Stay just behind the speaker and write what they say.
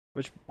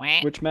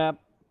Which map?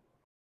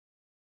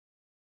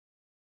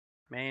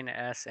 Main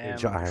SM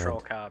Angel Patrol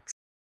Island. Cops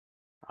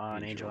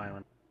on Angel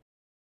Island.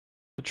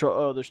 Patrol.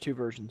 Oh, there's 2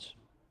 versions.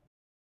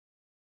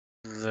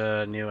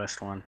 The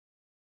newest one.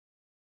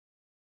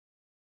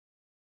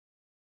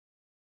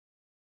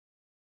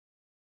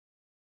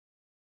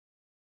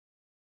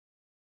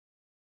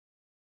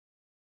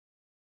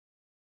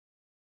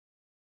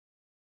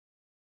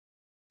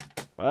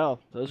 Wow,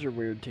 those are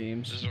weird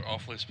teams. Those are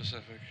awfully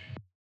specific.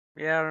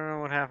 Yeah, I don't know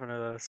what happened to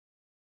those.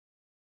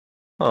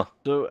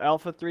 So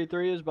Alpha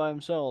 3-3 is by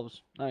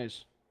themselves.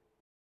 Nice.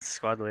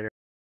 Squad leader.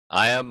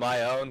 I am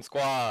my own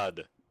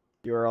squad.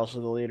 You are also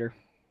the leader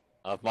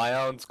Of my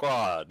own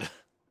squad.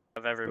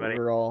 Of everybody.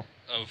 overall.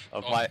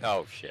 Of my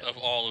oh shit. Of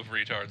all of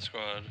Retard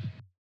Squad.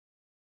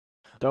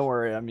 Don't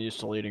worry, I'm used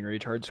to leading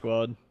retard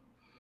squad.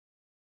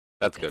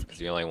 That's good because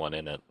you're the only one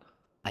in it.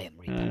 I am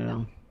retard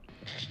now.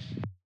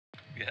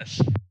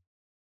 Yes.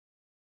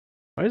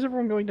 Why is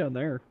everyone going down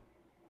there?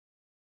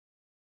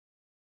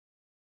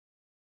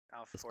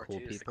 Alpha It's 4-2 cool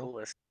is the people.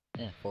 coolest.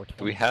 Yeah, 420.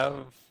 Do we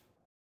have?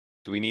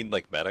 Do we need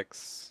like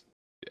medics?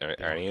 Are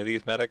any of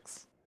these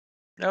medics?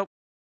 Nope.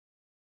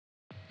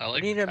 I We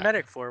like. need a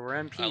medic for. We're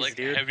MPs, I like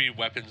dude. heavy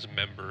weapons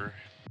member.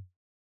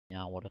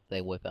 Yeah, what if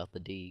they whip out the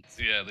Deegs?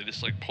 Yeah, they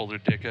just like pull their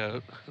dick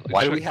out. Like,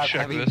 Why do we have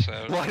check heavy? this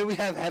out. Why do we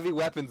have heavy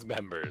weapons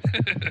members?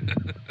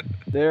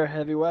 They're a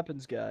heavy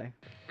weapons guy.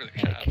 For the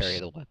Yeah, cops. carry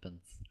the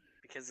weapons.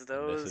 Because is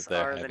those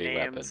their are the heavy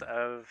names weapon.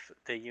 of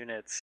the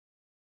units.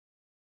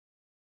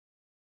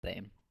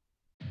 Same.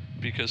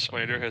 Because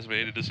Spider has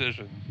made a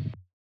decision.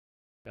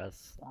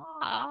 Just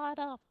slide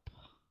up.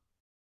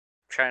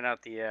 Trying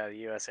out the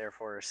U.S. Air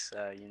Force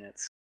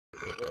units.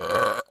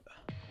 Wow.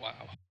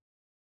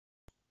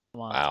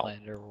 Come on, Wow.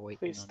 Spider, we're waiting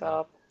Please on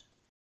stop.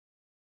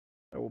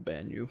 I will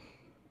ban you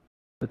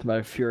with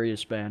my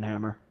furious ban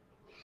hammer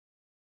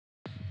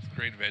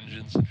Great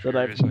vengeance and that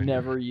I've furious anger.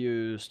 never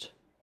used.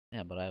 You.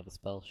 Yeah, but I have a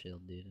spell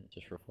shield, dude. It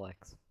just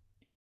reflects.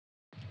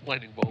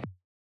 Lightning bolt.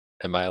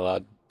 Am I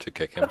allowed to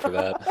kick him for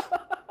that?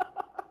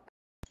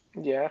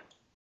 Yeah.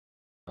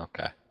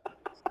 Okay.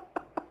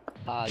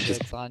 Ah,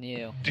 joke's on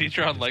you.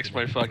 Detron likes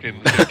my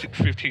fucking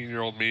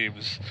 15-year-old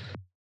memes.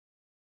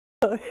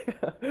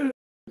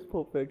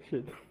 Pulp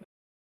Fiction.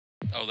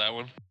 Oh, that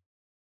one?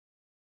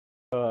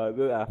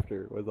 The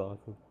after was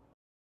awesome.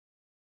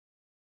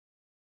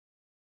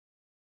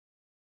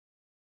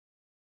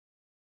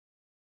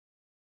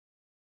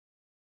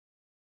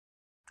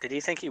 Did he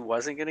think he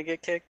wasn't gonna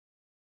get kicked?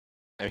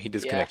 I mean, he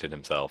disconnected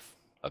himself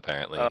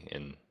apparently.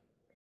 In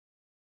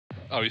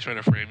Oh, he's trying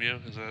to frame you?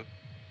 Is that?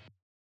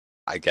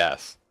 I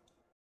guess.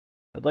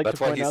 I'd like That's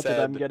to why point he out that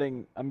I'm said-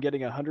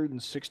 getting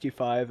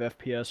 165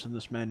 FPS in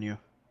this menu.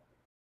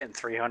 And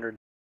 300.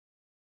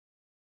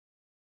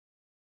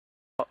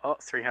 Oh,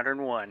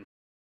 301. I'm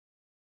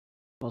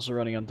also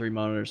running on 3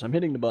 monitors. I'm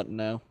hitting the button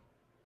now.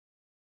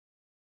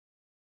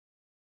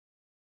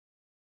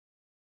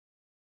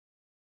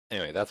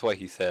 Anyway, that's why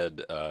he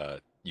said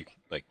you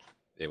like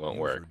it won't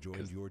work. Joined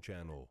 'cause your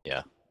channel.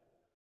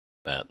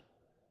 that.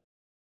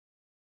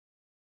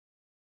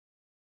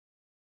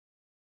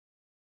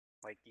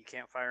 Like, you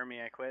can't fire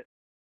me, I quit.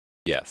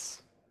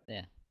 Yes.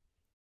 Yeah.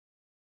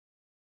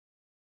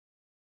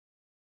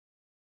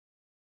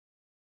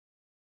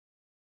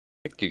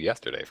 I kicked you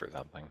yesterday for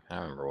something. I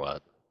don't remember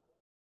what.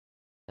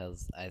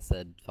 Because I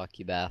said, fuck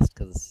you, Bast,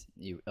 because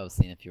I was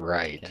seeing if you were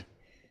Right. okay.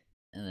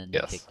 And then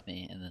Yes. you kicked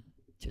me, and then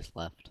just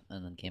left,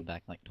 and then came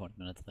back like 20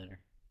 minutes later.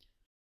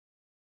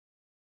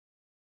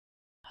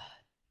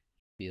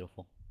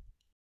 Beautiful.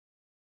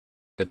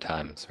 Good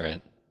times,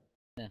 right?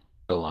 Yeah.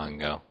 So long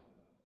ago.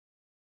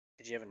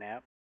 Did you have a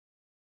nap?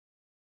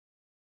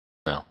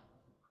 No.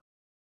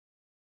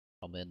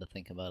 Probably had to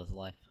think about his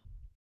life.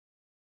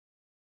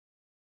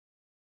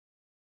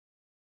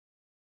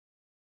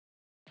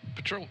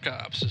 Patrol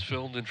Cops is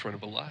filmed in front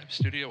of a live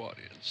studio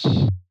audience.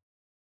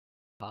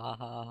 Ha ha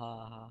ha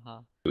ha ha.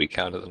 Do we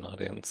count as an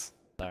audience?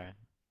 Sorry.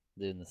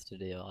 Doing the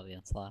studio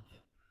audience laugh.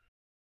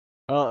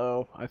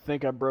 Uh-oh, I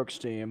think I broke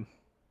Steam.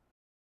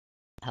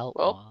 Help.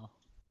 Well- Wow.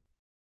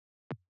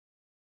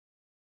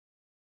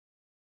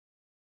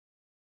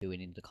 Do we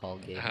need to call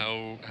Gabe?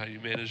 How you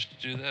managed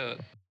to do that?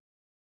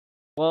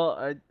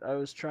 Well, I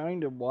was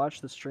trying to watch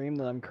the stream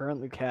that I'm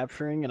currently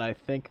capturing, and I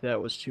think that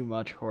was too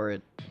much for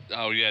it.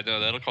 Oh yeah, no,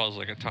 that'll cause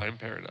like a time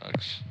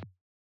paradox.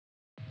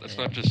 That's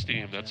Yeah, not just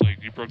Steam, that's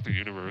like you broke the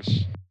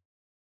universe.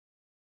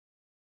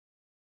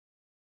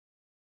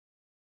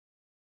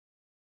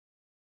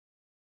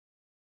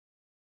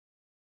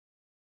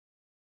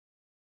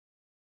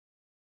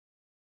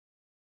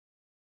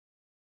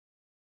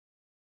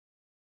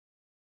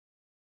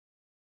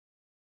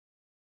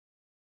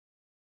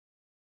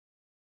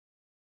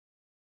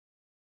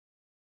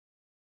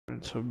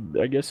 And so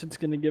I guess it's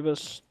gonna give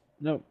us...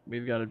 No,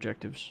 we've got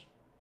objectives.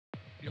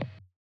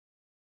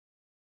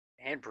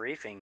 And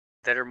briefing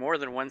that are more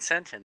than one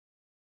sentence.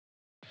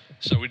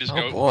 So we just Oh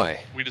go boy.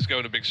 we just go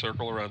in a big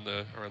circle around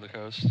the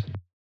coast?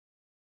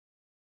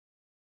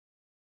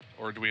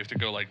 Or do we have to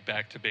go like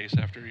back to base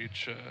after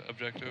each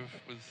objective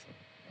with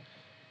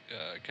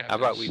captives. How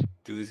about we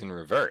do these in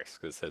reverse?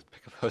 Because it says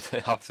pick up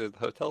the officer at the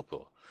hotel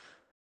pool.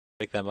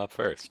 Pick them up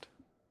first.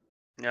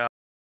 No,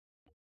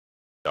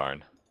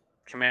 Darn.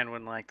 command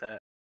wouldn't like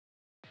that.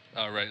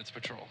 Oh, right, it's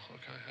patrol.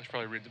 Okay, I should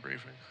probably read the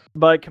briefing.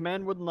 By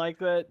command wouldn't like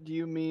that, do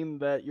you mean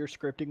that your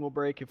scripting will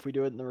break if we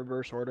do it in the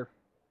reverse order?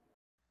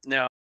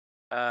 No,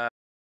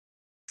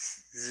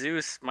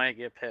 Zeus might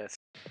get pissed.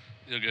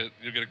 You'll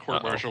get a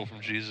court martial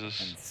from Jesus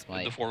And in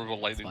smite, the form of a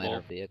lightning smite our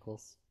bolt.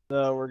 vehicles.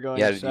 So we're going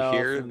Yeah, did you south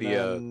hear and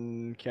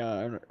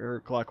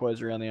then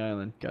clockwise around the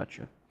island.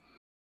 Gotcha.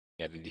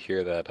 Yeah, did you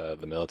hear that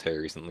the military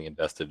recently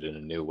invested in a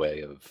new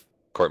way of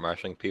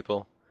court-martialing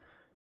people?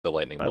 The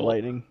lightning By bolt.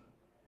 lightning.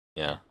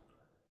 Yeah,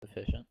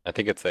 Efficient. I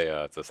think it's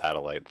a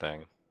satellite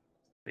thing.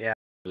 Yeah.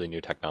 Really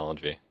new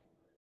technology.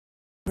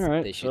 All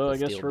right, They shoot so the I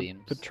guess steel we're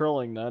beams.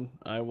 patrolling then.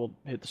 I will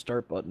hit the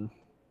start button.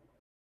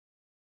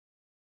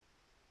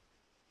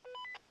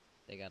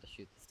 They gotta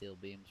shoot the steel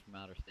beams from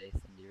outer space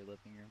into your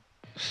living room.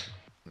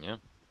 Yeah.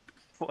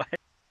 What?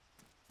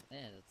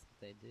 Yeah, that's what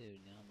they do, you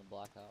know, the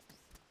Black Ops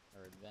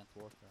or Advanced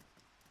Warfare.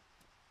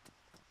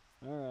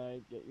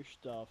 Alright, get your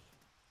stuff.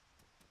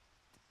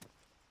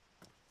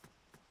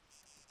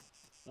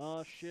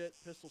 Oh shit,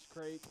 pistols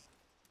crate.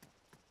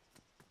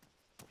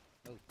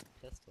 Oh,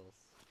 pistols.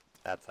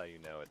 That's how you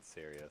know it's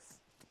serious.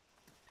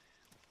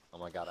 Oh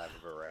my god, I have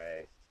a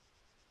beret.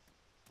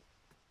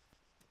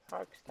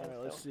 Alright,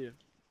 let's see.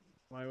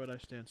 Why would I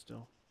stand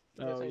still?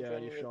 Because Oh I'm yeah,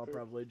 joining you your shall group.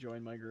 probably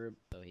join my group.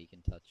 So he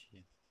can touch you.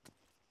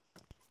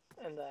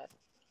 And that.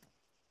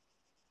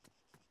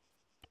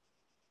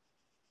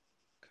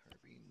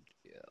 Carbine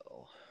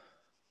gel.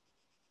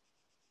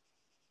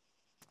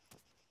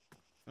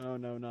 Oh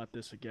no, not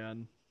this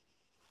again.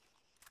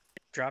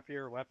 Drop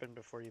your weapon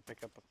before you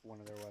pick up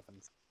one of their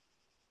weapons.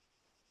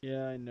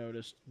 Yeah, I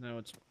noticed. Now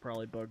it's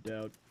probably bugged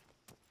out.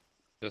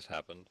 This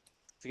happened.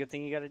 It's a good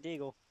thing you got a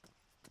deagle.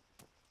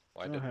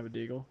 Why I did don't have a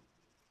deagle.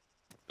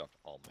 I dropped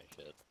all my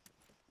shit?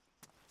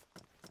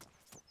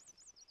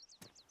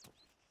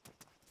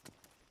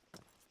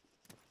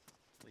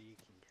 Well, you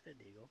can get a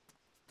deagle.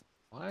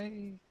 Why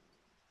did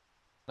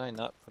I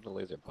not put a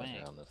laser pointer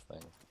Quack. on this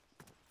thing?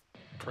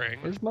 Praying.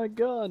 Where's my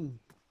gun?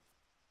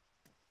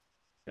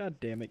 God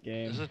damn it,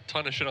 game. There's a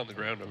ton of shit on the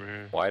ground over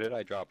here. Why did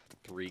I drop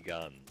 3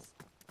 guns?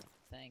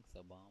 Thanks,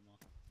 Obama.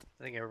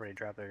 I think everybody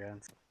dropped their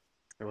guns.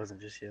 It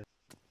wasn't just you.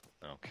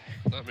 Okay.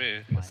 Not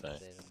me. Mine say.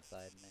 stayed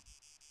inside me.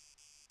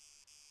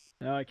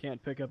 Now I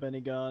can't pick up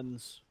any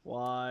guns.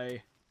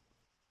 Why?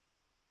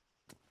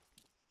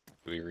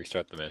 Do we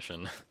restart the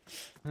mission?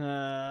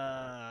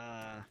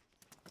 Ah.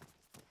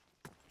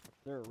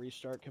 Is there a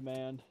restart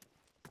command?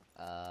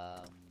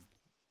 Don't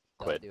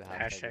Quit. do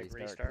Hashtag #restart. 'Cause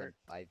restart.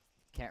 I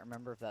can't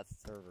remember if that's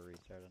server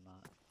restart or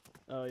not.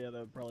 Oh yeah, that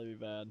would probably be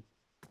bad.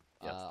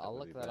 Yes, that I'll would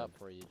look be that up bad.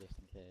 for you just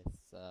in case.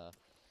 Let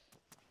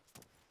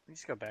me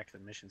just go back to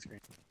the mission screen.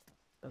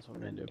 That's what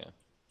I'm gonna do. Yeah.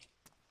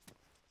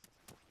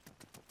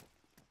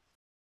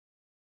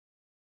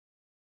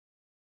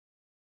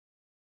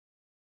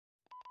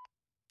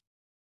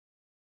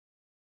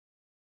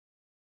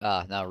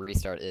 Now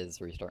restart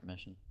is restart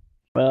mission.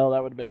 Well,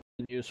 that would have been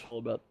useful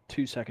about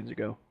 2 seconds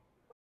ago.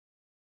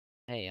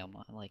 Hey, I'm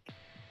on like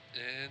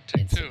And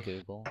take instant 2.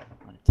 Google.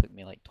 And it took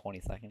me like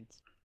 20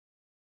 seconds.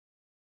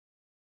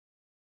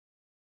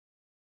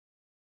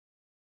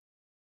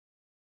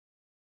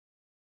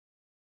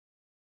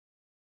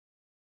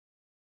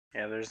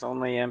 Yeah, there's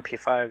only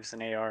MP5s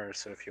and ARs,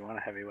 so if you want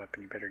a heavy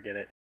weapon, you better get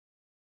it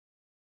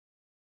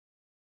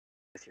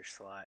with your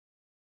slot.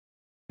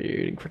 You're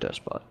eating for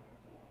despot.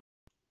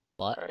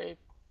 What? Alright.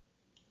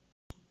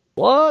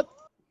 What?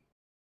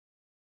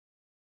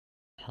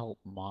 Help,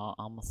 Ma,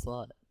 I'm a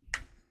slut.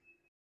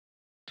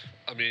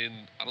 I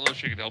mean, I don't know if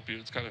she can help you.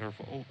 It's kind of her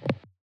fault.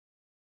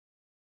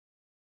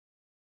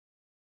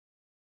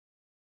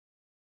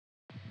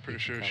 Pretty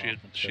sure cut she had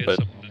off and she had choke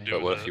something to me. do But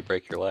with what that. if you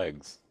break your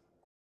legs?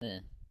 Eh,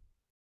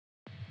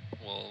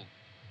 Well,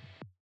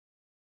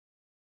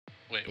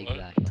 wait, what?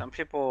 exactly. Some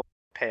people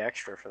pay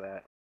extra for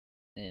that.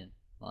 Eh,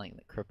 like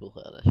the cripple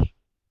fetish.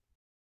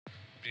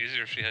 It'd be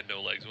easier if she had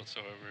no legs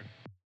whatsoever.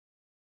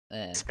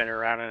 Eh, Spin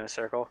her around in a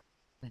circle.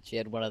 and she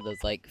had one of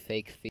those like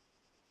fake feet.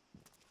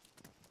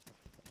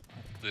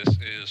 This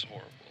is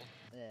horrible.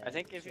 Eh, I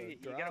think if So you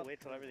gotta drop wait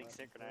till the everything's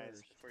weapon synchronized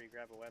first. before you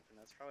grab a weapon.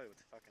 That's probably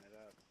what's fucking it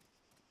up.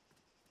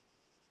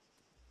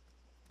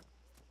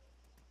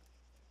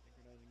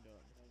 Synchronizing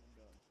done.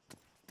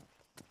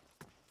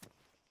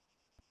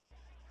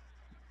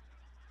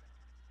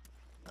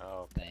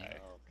 Okay. Dang.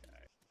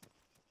 Okay.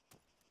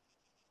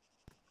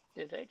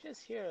 Did I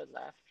just hear a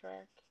laugh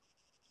track?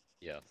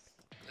 Yes.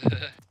 Was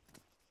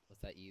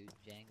that you,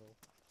 Jangle?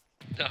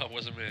 No, it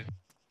wasn't me.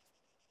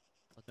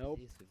 Look Nope, at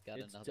these, we've got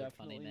it's another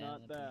funny definitely man not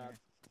up in that. here.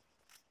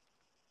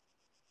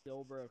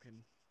 Still broken.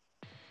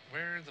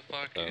 Where the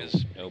fuck Oh,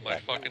 is no my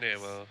back fucking doors.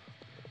 ammo?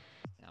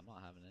 Yeah, I'm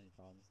not having any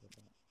problems with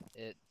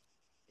it.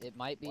 It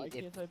might be Why if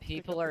can't I pick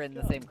people up are this in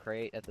the gun? same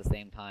crate at the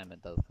same time,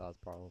 it does cause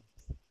problems.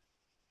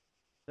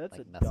 That's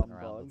Like a messing dumb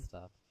around bug. with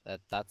stuff.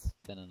 That's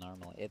been a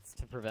normal. It's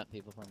to prevent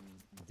people from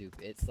dupe.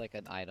 It's like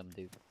an item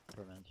dupe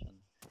prevention.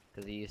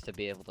 Because you used to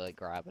be able to like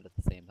grab it at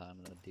the same time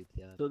and then dupe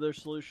the other. So their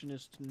solution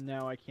is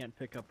now I can't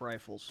pick up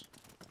rifles.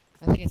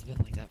 I think it's been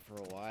like that for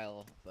a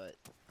while, but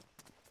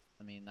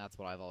I mean that's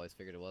what I've always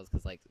figured it was.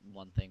 Because like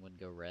one thing would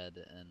go red,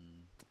 and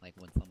like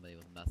when somebody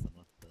was messing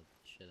with the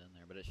shit in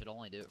there, but it should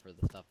only do it for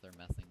the stuff they're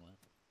messing with.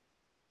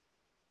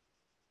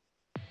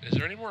 Is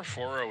there any more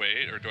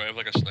 408, or do I have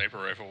like a sniper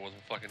rifle with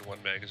fucking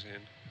one magazine?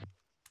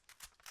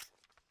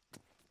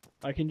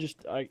 I can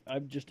just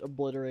I'm just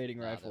obliterating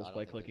No, I rifles don't by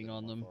think there's clicking any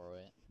on more them.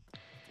 408,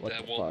 What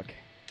That the won't- fuck?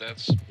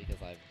 That's because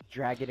I've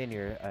Drag it in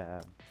your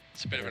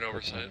it's a bit of an Oh my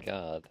oversight.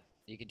 god.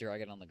 you could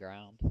drag it on the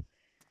ground.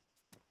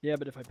 Yeah,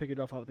 but if I pick it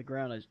off the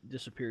ground, it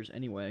disappears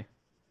anyway.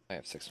 I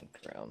have 600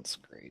 rounds.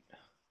 Great.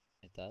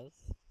 It does.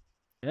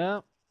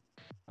 Yeah.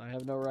 I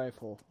have no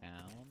rifle.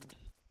 And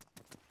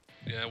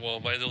Yeah, well,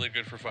 mine's only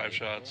good for 5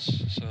 shots,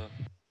 so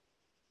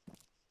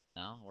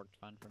no, worked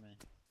fine for me.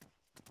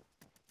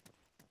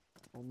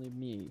 Only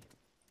me.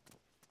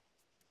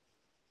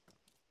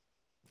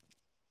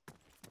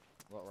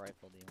 What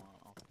rifle do you want?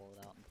 I'll pull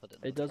it out and put it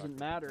in It the doesn't truck.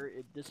 matter.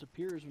 It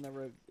disappears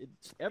whenever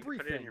it's put it in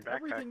everything. your backpack,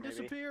 Everything maybe.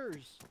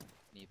 disappears.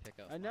 Can you pick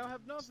up I now mine?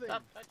 have nothing.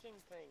 Stop touching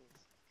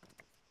things.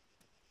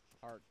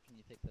 Art, can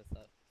you pick this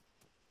up?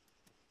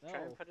 Try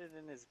No, and put it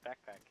in his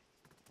backpack.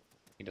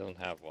 He doesn't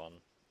have one.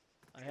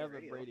 I have a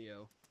radio.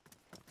 radio,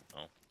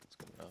 That's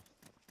good enough.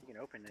 You can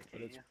open it, but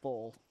can't it's you?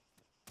 full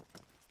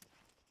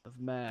of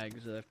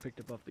mags that I've picked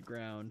up off the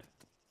ground.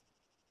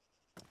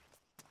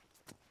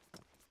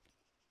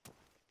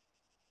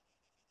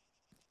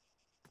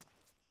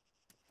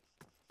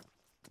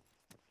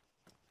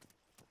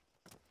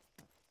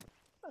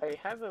 I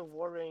have a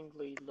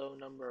worryingly low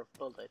number of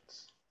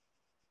bullets.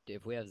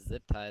 If we have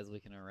zip ties, we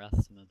can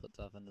arrest him and put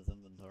stuff in his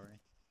inventory.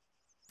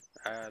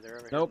 They're over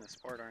here Nope. in the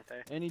sport, aren't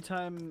they?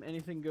 Anytime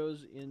anything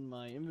goes in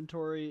my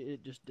inventory,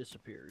 it just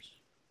disappears.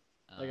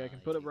 Like I can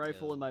put a you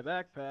rifle go- in my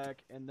backpack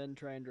and then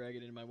try and drag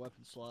it into my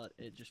weapon slot.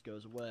 It just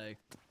goes away.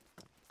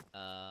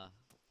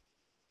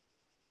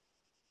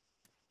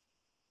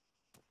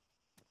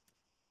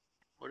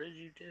 What did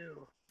you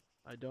do?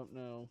 I don't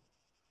know.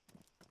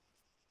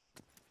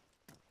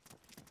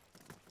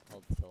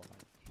 Hold still.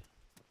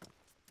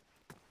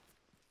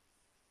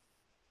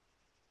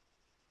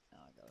 Now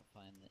I gotta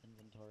find the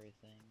inventory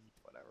thing.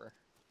 Whatever.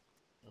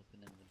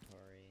 Open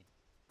inventory.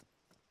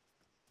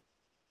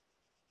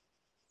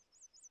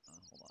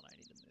 Hold on, I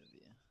need to move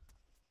you.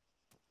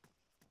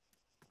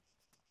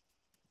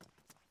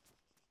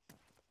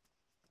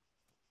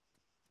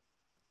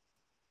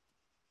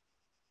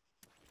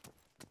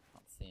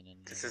 Not seeing any.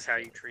 This other is how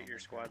shit you that's treat on your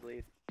the squad ground.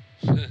 lead?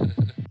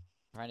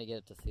 Trying to get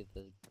it to see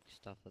the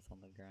stuff that's on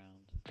the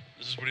ground.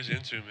 this is what he's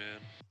into,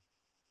 man.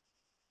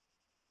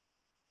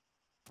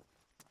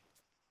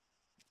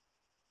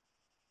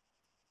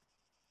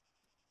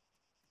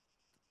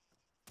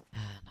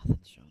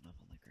 Nothing's showing up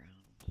on the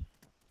ground.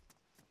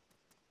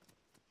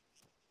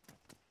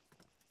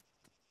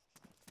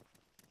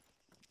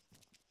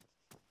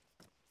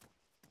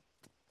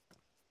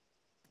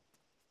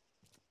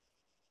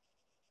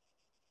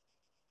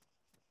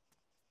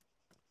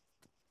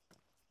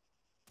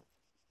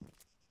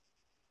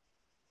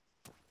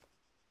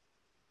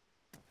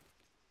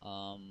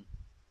 Um.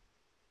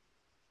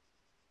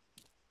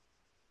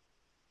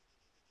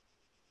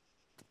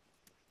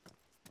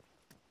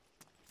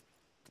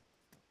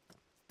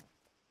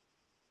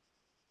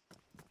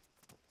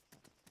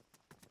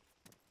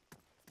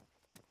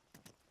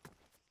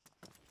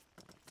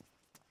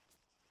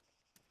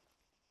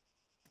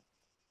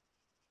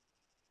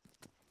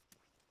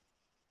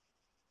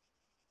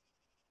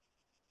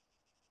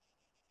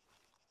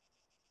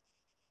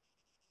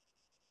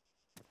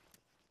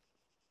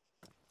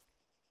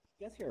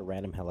 guess you're a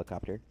random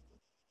helicopter.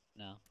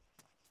 No.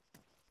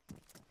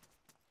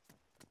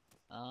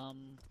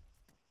 Do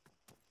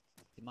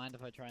you mind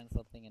if I try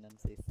something in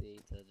MCC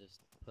to just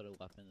put a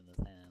weapon in his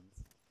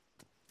hands?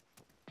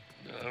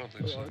 No, I don't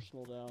think Put so.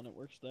 arsenal down. It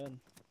works then.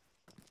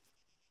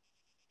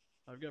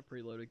 I've got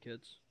preloaded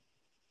kits.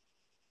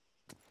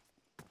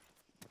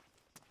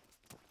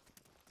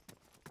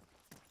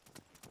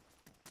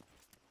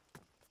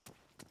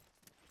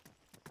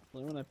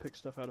 Only when I pick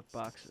stuff out of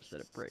boxes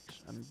that it breaks.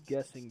 I'm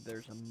guessing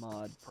there's a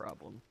mod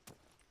problem.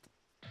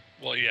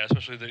 Well, yeah,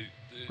 especially the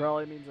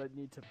Probably means I'd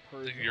need to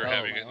purge. That you're all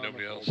having my it, Arma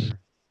nobody else. folder.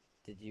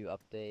 Did you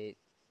update,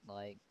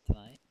 like,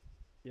 tonight?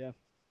 Yeah.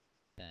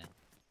 Okay.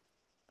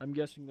 I'm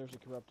guessing there's a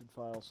corrupted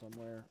file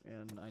somewhere,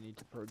 and I need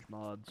to purge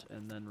mods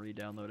and then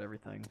re-download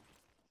everything.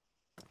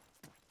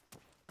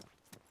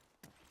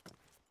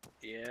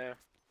 Yeah.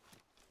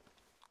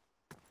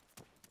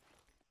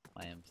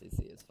 My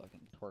MCC is fucking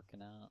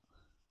twerking out.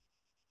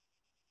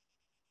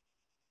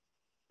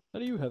 How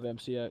do you have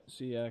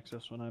MCC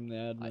access when I'm the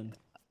admin?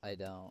 I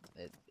don't.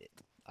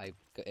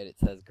 It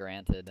says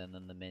granted, and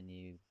then the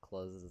menu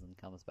closes and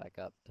comes back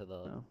up to the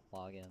Oh.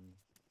 login.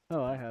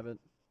 Oh, I have it.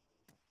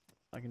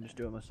 I can just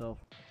do it myself.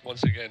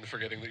 once again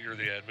forgetting that you're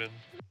the admin.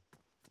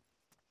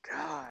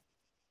 God.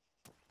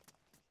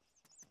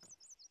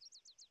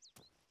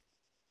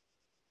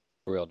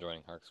 Are we all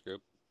joining Hark's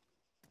group?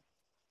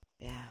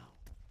 Yeah.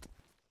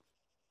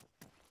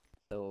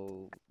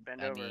 So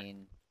Bend I over.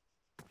 mean,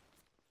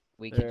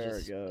 we could There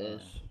just. it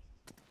goes.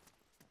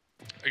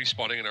 Are you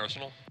spotting an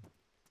arsenal?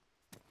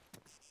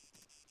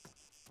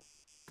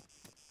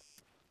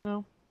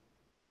 No.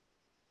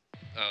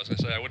 I was gonna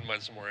say I wouldn't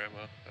mind some more ammo.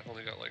 I've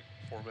only got like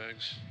 4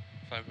 megs,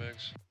 5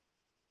 megs.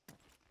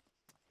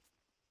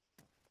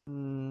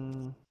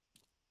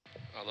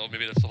 Although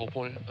maybe that's the whole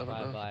point. I don't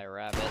Bye know. bye,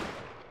 rabbit. Why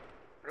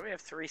do we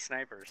have 3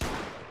 snipers?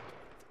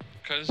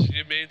 Because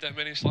you made that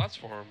many slots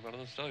for them. I don't know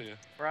what to tell you.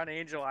 We're on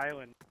Angel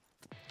Island.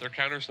 They're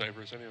counter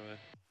snipers anyway.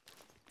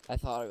 I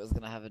thought it was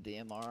gonna have a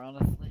DMR,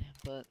 honestly,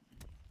 but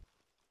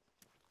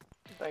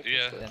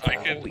Yeah, That's I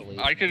a could holy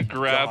I could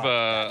grab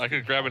God, I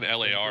could grab an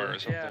LAR or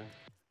something. Yeah.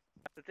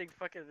 The thing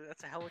fucking,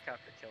 that's a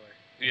helicopter killer.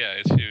 Yeah,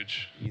 it's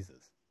huge.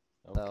 Jesus.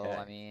 so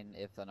I mean,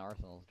 if an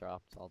arsenal's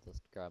dropped, I'll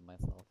just grab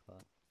myself a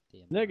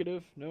DMR.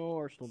 Negative. No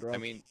arsenal drops. I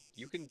mean,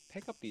 you can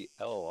pick up the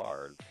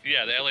LR.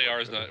 Yeah, the LAR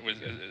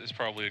is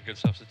probably a good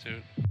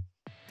substitute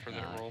for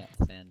that Nah, I role.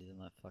 can't stand using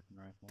that fucking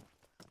rifle.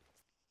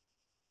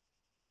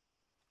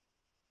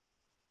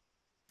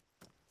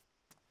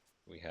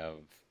 We have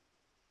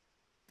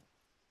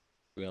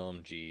 2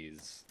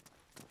 LMGs,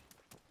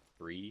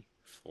 3,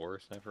 4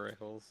 sniper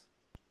rifles.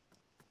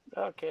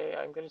 Okay,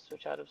 I'm gonna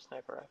switch out of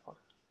sniper rifle.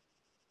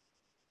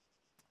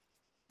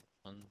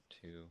 1,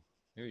 2,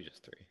 maybe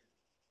just 3.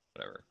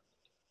 Whatever.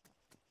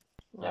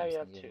 Now you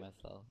have 2.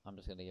 I'm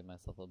just gonna give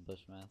myself a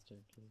Bushmaster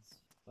because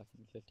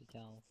fucking 50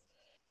 cals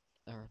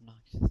are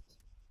obnoxious.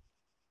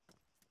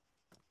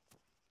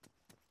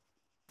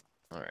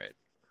 Alright.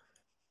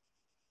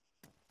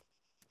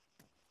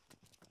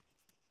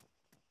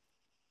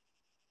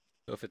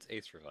 So if it's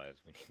Ace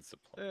revives, we need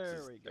supplies. there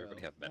Does we go.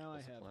 everybody have medical Now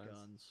I have supplies?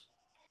 guns.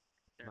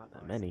 Not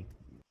that many.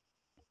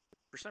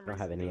 For some Don't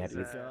reason, have any these, at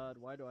least. God,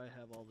 why do I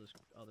have all this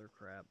other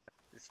crap?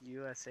 this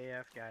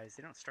USAF guys,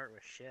 they don't start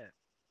with shit.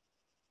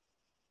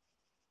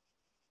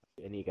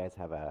 Any of you guys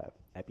have a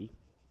epi?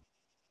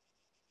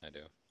 I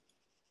do.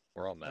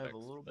 We're all medics. I have a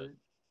little but bit.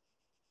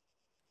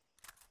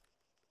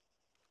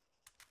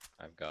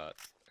 I've got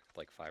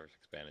like 5 or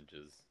 6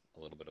 bandages, a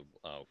little bit of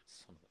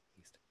some at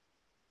least,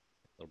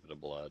 a little bit of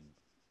blood,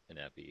 an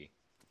epi,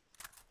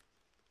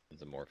 and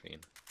some morphine.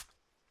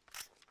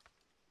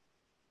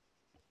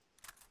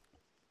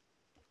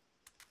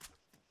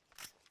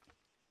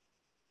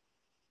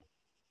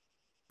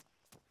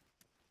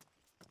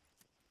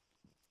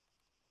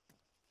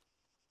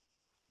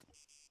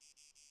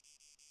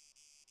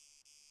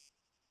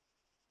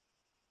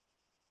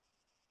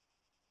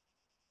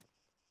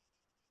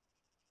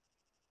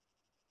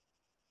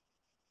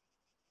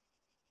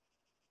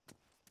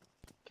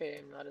 Okay,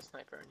 I'm not a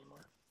sniper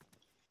anymore.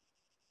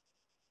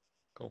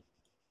 Cool.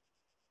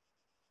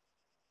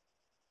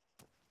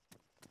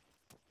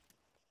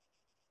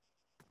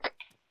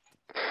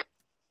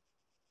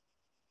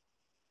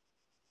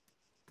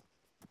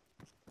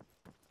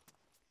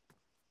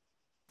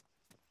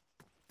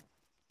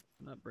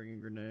 I'm not bringing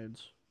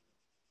grenades.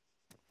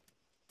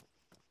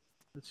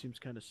 That seems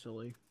kind of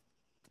silly.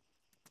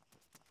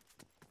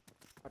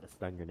 Got a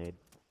stun grenade.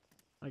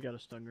 I got a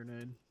stun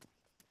grenade.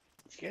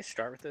 Did you guys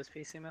start with those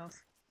PCMLs?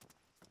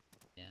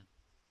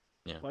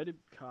 Yeah. Why did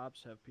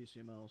cops have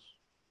PCMLs?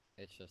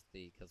 It's just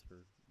because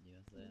we're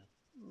USAF.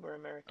 We're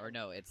American. Or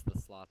no, it's the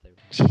slot they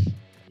were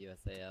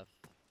USAF.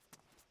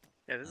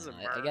 Yeah, this is a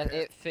I murder. guess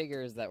it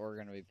figures that we're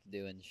gonna be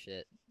doing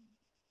shit.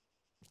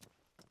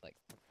 Like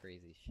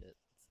crazy shit.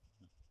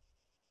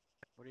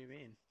 What do you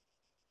mean?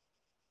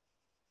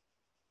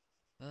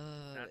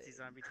 Uh, Nazi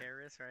zombie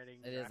terrorists riding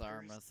It is raptors?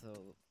 Arma, so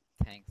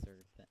tanks are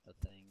a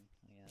thing,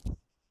 I guess.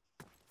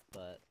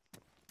 But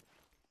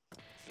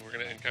We're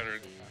gonna encounter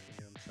Talking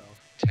to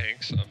himself.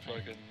 tanks on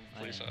fucking I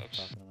police am ops.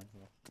 talking to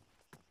myself.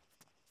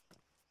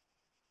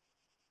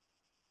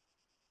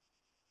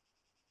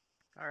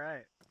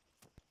 Alright.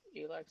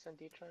 Elax and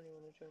Detron, you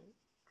wanna join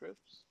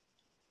groups?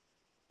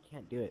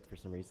 Can't do it for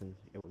some reason.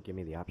 It won't give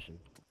me the option.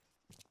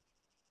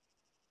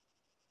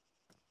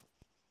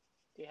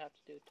 Do you have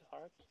to do it to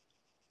heart?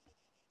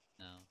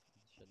 No,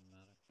 it shouldn't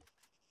matter.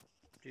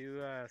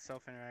 Do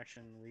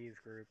self-interaction leave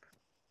group.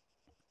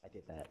 I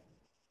did that.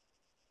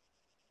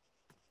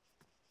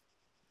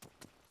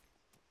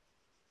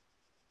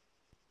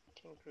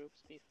 Can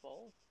groups be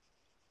full?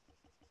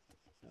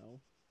 No.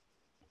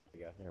 There we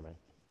go. Never mind.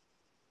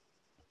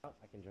 Oh,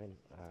 I can join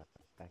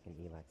back in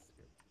Elax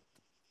group.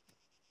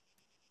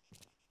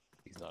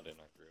 He's not in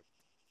our group.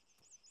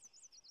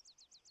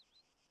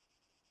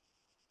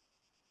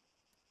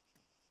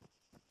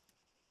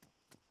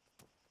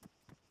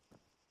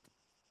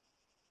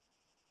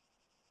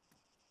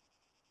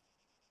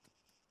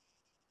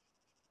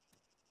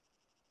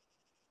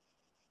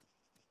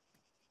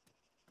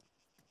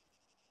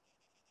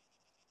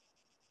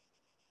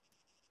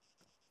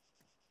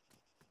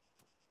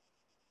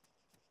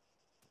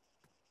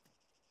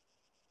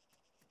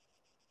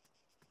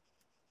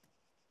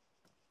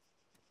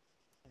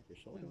 Your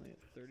I'm shoulder. only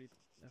at 30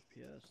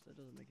 FPS. That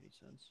doesn't make any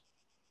sense.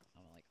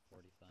 I'm at like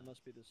 45. It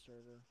must be the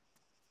server.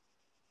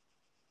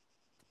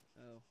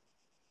 Oh.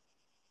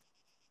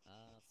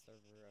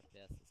 server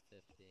FPS is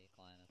 50,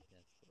 client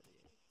FPS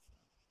 48. So.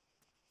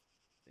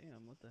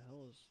 Damn, what the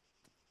hell is...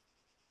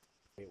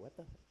 Wait, what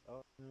the?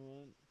 Oh, You know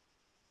what?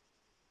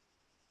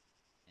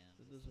 And That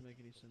this doesn't is- make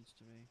any sense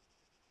to me.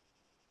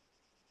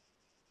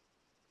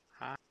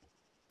 Huh?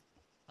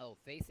 Oh,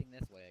 facing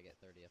this way I get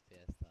 30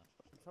 FPS though.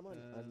 can someone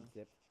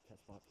unzip test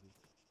bot, please?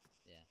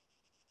 Yeah.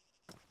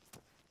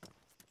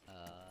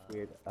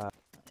 Weird.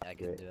 I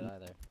couldn't do it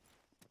either.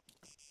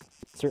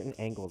 Certain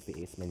angles,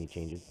 the ace menu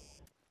changes.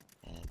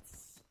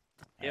 It's...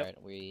 Yep.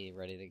 Alright, we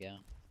ready to go?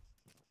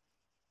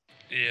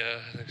 Yeah,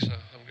 I think so.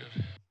 I'm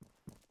good.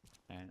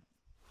 Alright.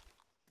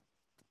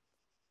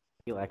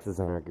 Elax is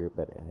in our group,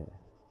 but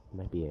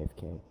might be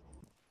AFK.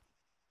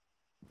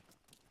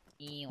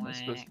 Am I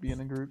supposed to be in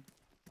a group?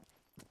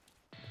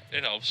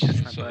 It helps. my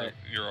So butt.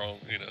 you're all,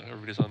 you know,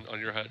 everybody's on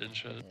your head and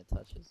shit. It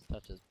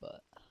touches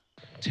butt.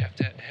 Tap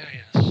that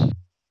ass.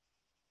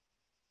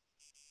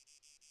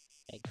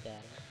 Take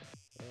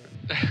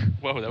that.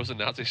 Whoa, that was a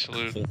Nazi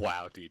salute.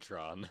 Wow,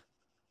 D-Tron.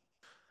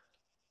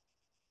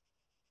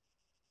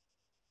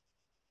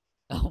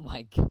 Oh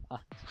my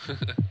god.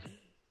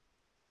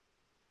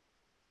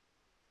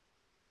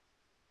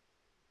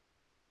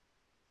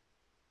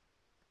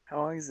 How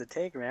long does it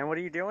take, man? What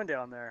are you doing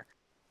down there?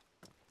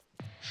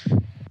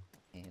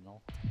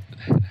 Anal.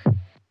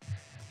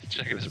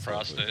 Checking his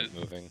prostate.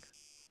 Moving.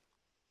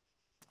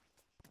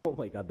 Oh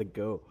my god, the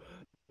go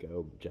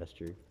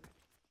gesture.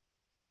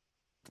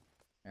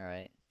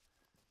 Alright.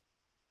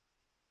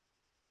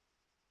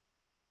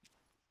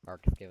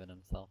 Mark's giving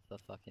himself the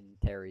fucking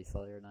Terry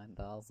Slayer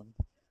 9000.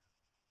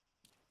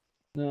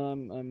 No,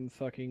 I'm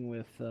fucking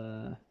with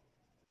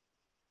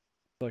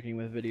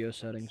video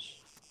settings.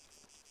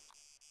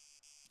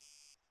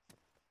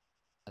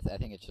 I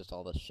think it's just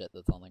all the shit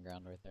that's on the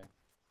ground right there.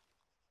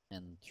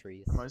 And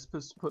trees. Am I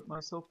supposed to put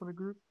myself in a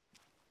group?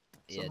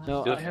 Yeah,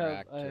 somehow? No, just I have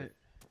interactive.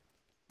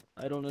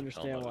 I don't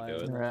understand know why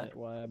to do it.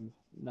 why I'm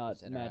not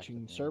Just interactive,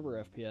 matching yeah.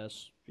 server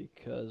FPS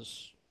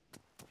because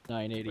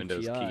 980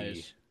 Windows Ti's.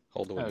 key.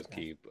 Hold the Windows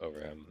Okay. key over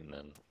him, and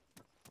then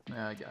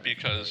Yeah, I got it.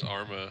 Because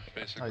Arma, I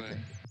basically. think.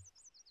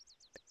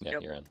 yeah,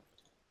 Yep. you're in.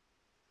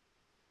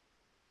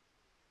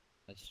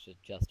 That's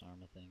just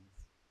Arma things.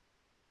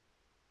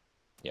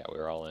 Yeah,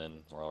 we're all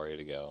in. We're all ready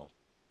to go.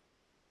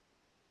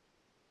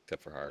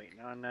 Except for Hark.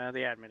 Waiting on the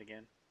admin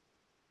again.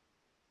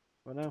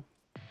 What now?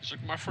 He's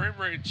like, my frame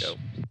rate's... Yep.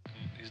 And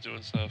he's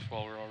doing stuff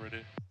while we're all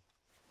ready.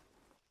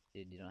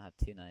 Dude, you don't have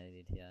two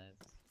 980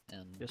 Ti's.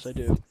 And Yes, I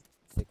do.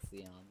 Six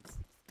Xeons.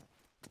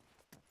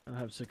 I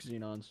have 6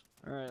 Xenons.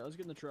 Alright, let's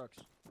get in the trucks.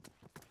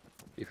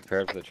 Be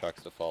prepared for the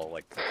trucks to fall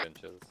like 6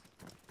 inches.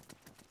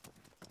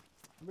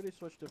 Somebody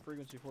switch to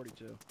frequency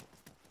 42.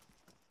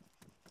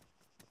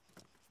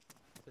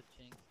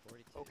 Switching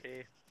 42.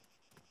 Okay.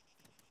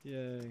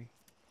 Yay.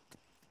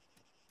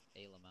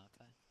 Ayla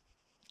Maokai.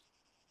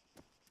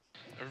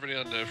 Everybody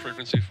on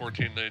frequency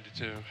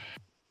 1492.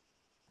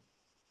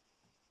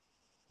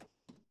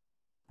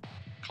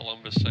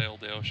 Columbus sailed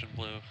the ocean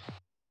blue.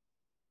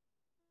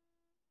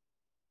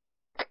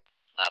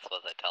 That's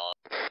what they tell us.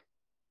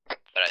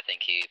 But I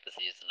think he was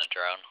using a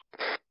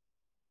drone.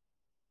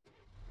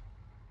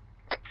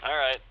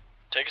 Alright,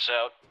 take us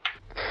out.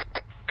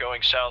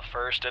 Going south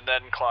first, and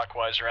then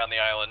clockwise around the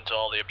island to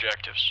all the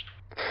objectives.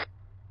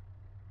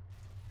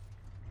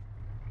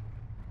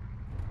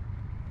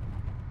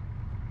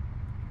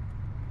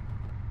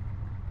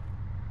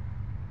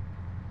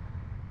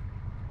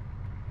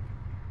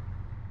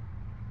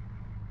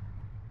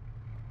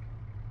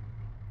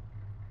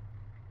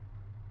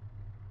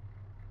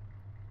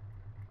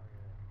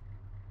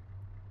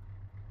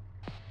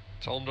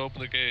 Tell him to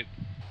open the gate.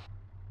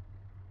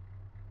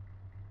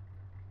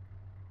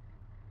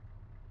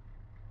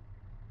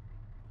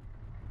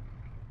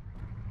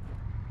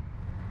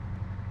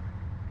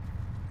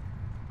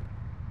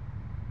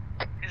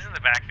 He's in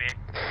the back, V.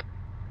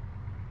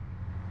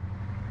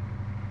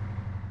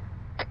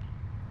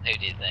 Who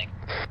do you think?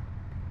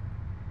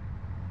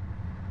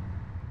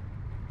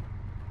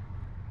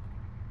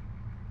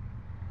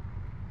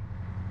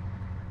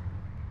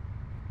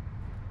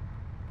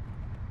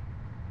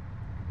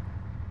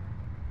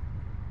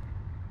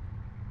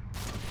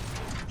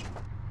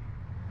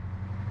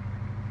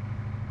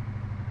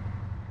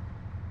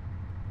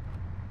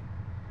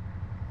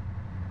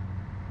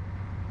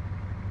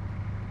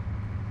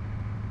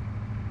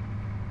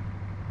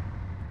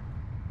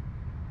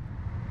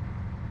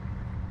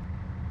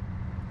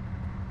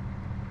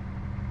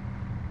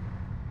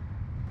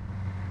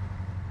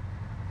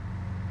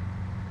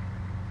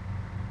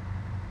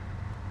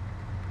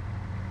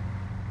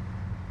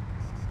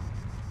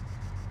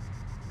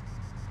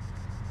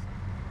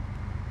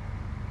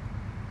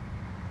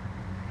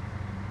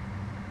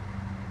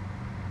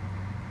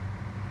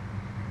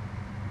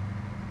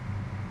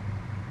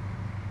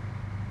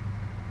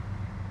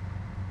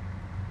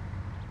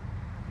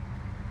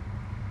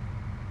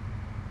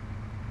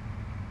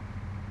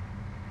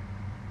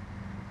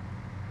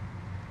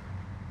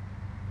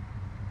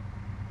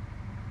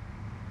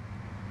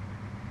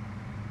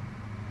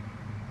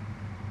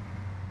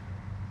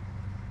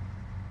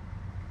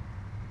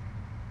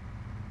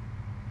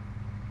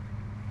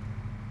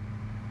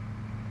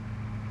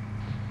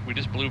 We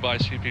just blew by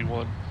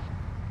CP1.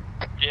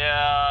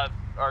 Yeah,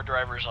 our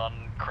driver's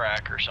on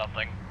crack or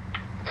something.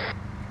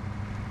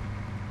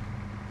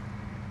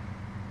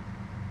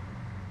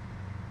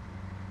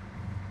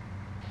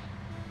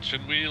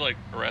 Shouldn't we, like,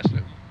 arrest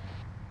him?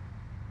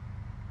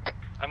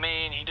 I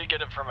mean, he did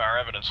get it from our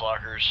evidence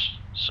lockers.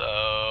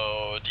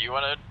 So, do you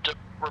want to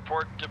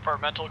report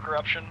departmental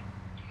corruption?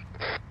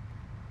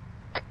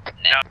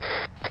 No.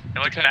 It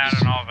looks bad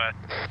on all of us.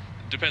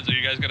 Depends. Are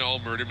you guys gonna all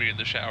murder me in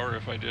the shower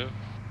if I do?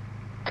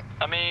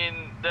 I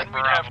mean, then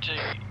we'd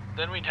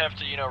have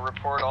to, you know,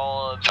 report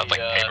all of the Sounds like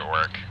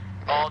paperwork.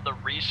 all the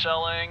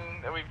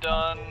reselling that we've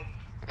done,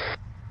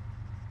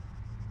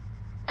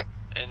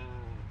 and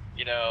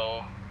you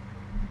know,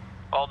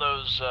 all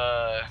those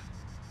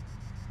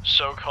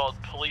so-called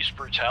police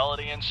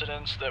brutality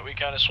incidents that we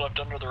kind of swept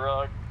under the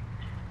rug.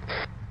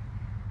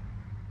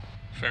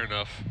 Fair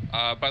enough.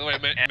 By the way,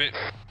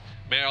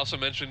 may I also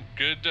mention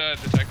good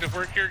detective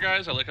work here,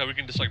 guys? I like how we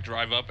can just like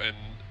drive up and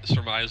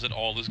surmise that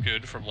all is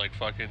good from like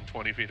fucking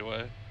 20 feet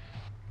away.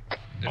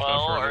 If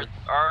Well, not further.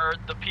 are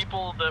the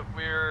people that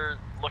we're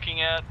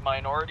looking at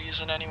minorities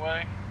in any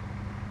way?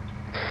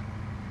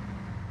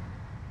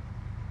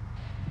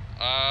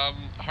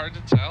 Hard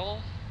to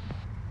tell.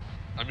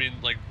 I mean,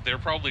 like, they're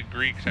probably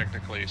Greek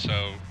technically,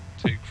 so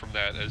take from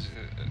that as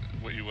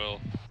what you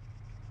will.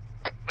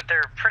 But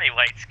they're pretty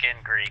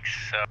light-skinned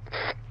Greeks, so...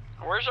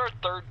 Where's our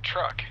third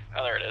truck?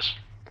 Oh, there it is.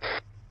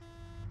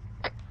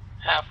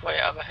 Halfway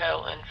up a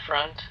hill in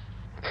front.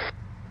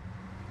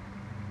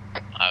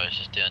 I was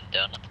just doing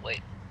donut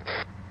wait.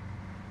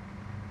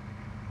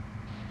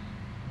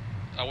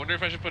 I wonder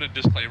if I should put a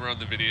disclaimer on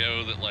the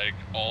video that, like,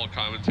 all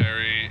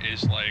commentary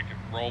is, like,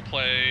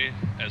 roleplay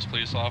as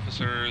police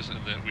officers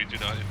and that we do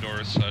not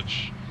endorse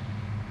such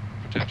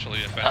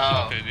potentially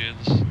offensive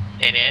opinions.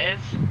 It is?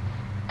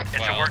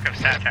 It's a work of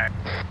satire.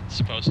 It's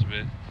supposed to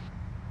be.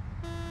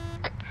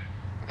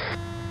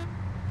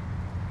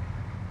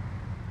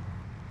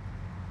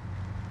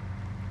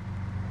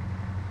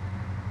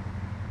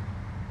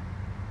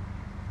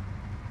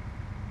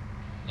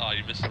 Oh,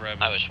 you missed the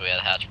rabbit. I wish we had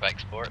a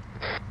hatchback sport.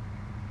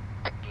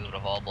 We would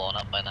have all blown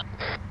up by now.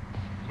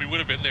 We would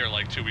have been there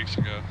like 2 weeks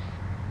ago.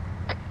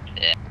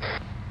 Yeah.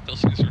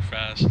 Those things are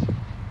fast.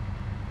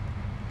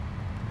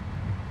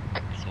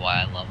 That's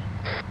why I love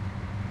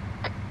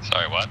them.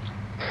 Sorry, what?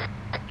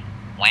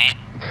 Wah.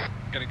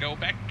 Gotta go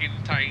back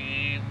in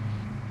time.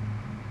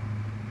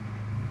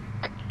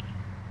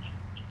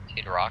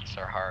 Dude, rocks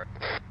are hard.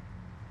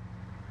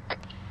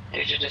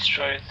 Did you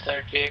destroy the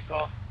third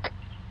vehicle?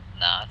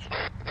 Nah, it's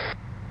fine.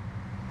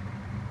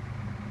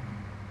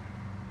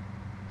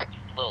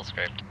 A little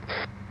scraped.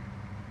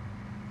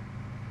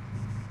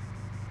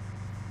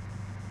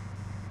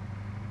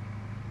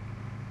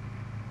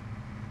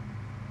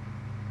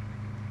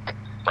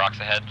 Rocks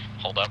ahead,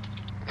 hold up.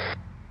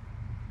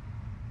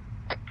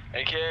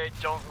 AKA,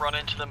 don't run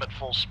into them at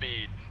full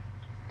speed.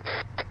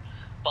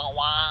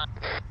 Ba-wah.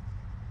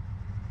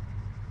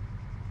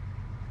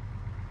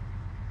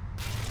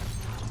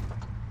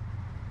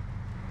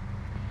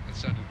 That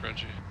sounded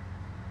crunchy.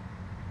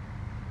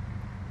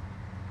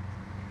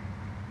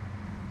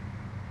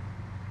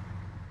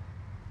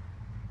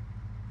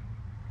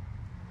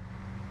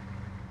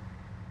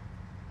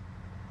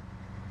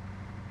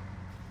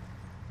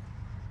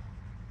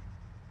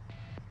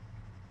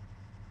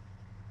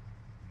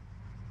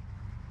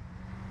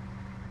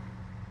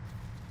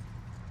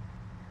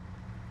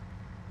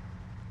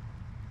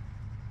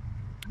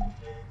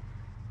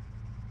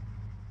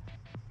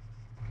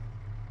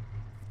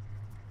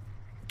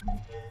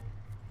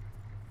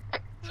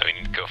 So we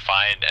need to go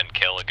find and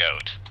kill a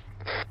goat.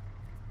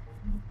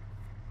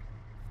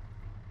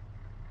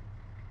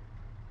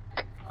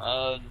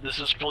 This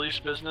is police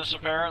business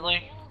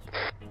apparently.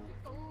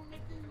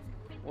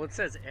 Well, it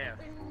says F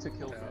to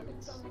kill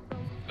goats.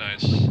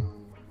 Nice.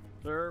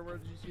 Sir, where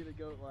did you see the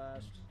goat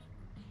last?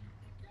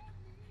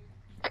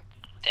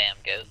 Damn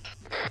goat.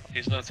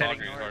 He's not It's heading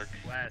talking hard.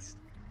 northwest.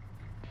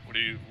 What do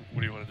you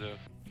want to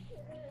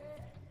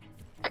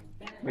do?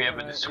 We have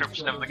a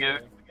description of the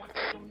goat.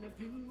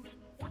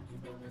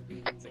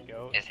 It's a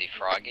goat. Is he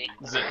froggy?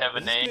 Does it have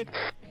a name?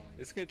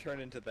 This could turn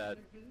into that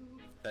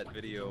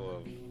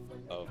video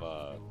of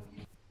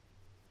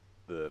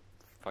the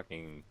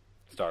fucking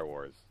Star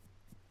Wars,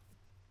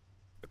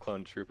 the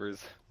clone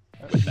troopers,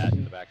 with that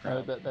in the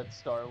background. That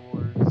Star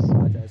Wars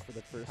Apologize for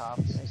the first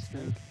cops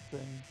scoop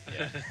thing.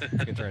 Yeah,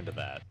 it can turn into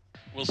that.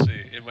 We'll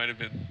see. It might have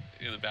been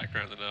in the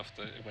background enough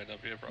that it might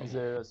not be a problem. Is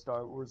there a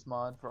Star Wars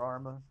mod for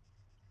Arma?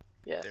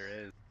 Yes. There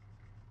is.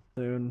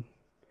 Soon.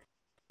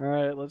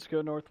 Alright, let's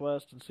go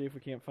northwest and see if we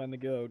can't find the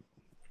goat.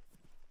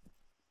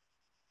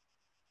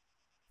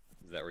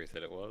 Is that where you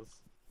said it was?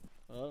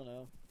 I don't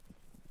know.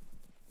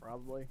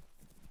 Probably.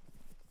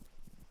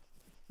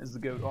 Is the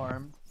goat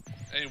armed?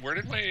 Hey, where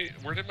did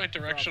my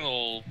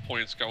directional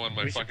points go on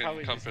my We should fucking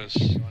probably compass? just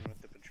continue on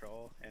with the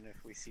patrol, and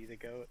if we see the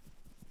goat,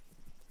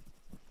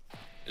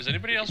 Is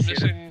anybody else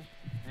shoot it.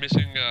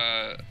 missing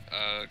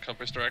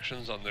compass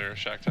directions on their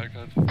shack tag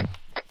HUD?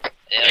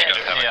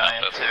 Yeah, I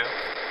am too.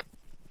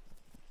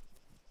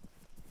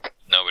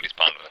 Nobody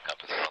spawned with a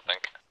compass, I don't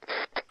think.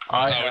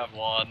 I have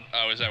one.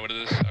 Oh, is that what it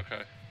is?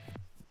 Okay.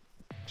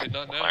 Did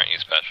not know. Why aren't you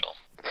special?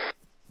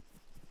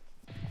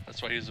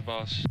 That's why he's the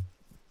boss.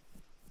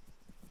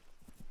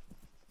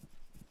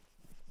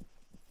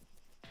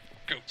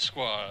 Goat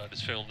Squad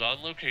is filmed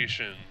on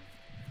location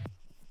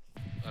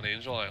on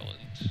Angel Island.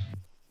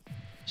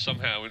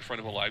 Somehow in front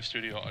of a live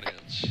studio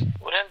audience.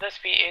 Wouldn't this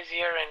be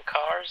easier in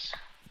cars?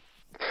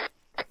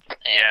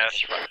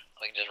 Yes.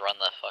 We can just run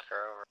that fucker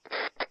over.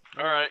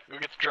 Alright, go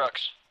get the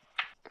trucks.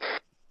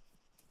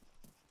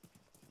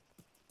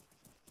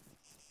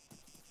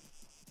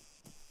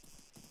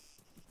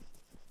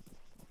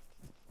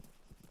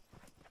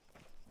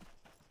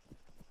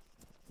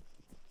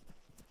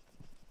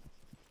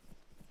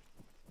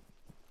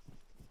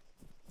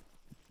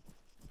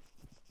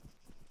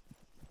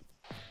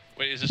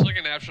 Wait, is this like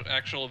an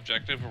actual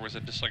objective, or was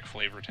it just like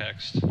flavor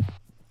text?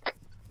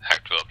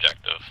 Actual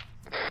objective.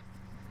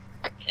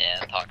 Yeah,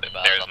 talked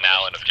about There's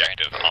now an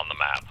objective on the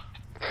map.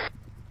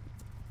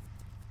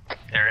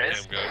 There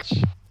is? Damn goats.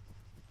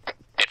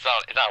 It's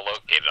not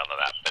located on the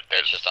map, but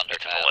there's just under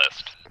it's in tab. the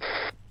list.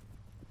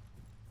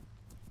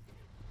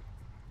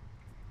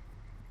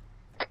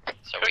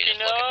 So we just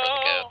looking for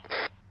the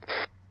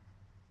goat.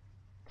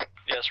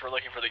 Yes, we're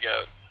looking for the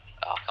goat.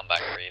 I'll come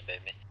back for you,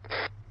 baby.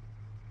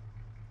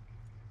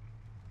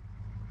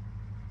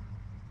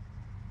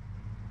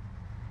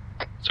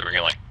 So we're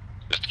gonna like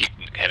just keep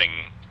heading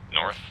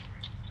north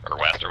or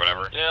west or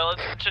whatever. Yeah,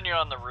 let's continue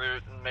on the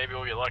route and maybe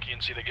we'll get lucky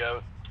and see the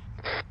goat.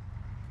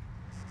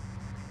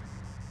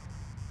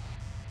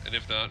 And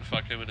if not,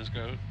 fuck him and his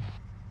goat.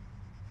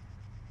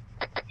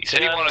 He said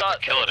he Yeah, wanted it's to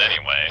not- kill it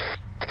anyway.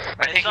 I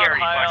think It's he not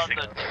already high watched on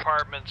the the goat.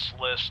 department's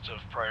list of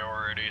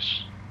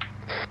priorities.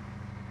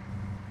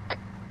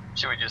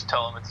 Should we just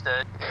tell him it's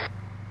dead?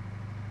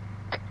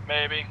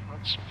 Maybe.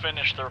 Let's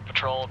finish the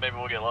patrol, maybe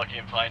we'll get lucky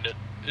and find it.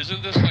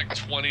 Isn't this like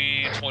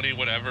 20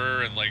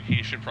 whatever, and like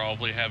he should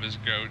probably have his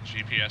goat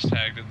GPS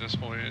tagged at this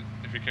point,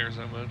 if he cares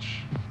that much?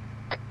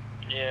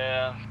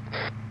 Yeah.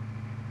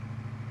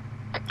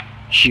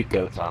 Shoot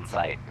goats on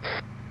site.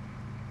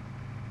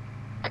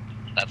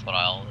 That's what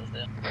I always do.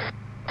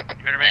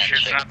 You better make sure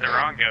it's not the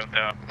wrong goat,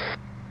 though.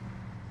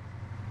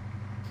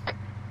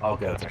 All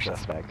goats are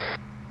suspect.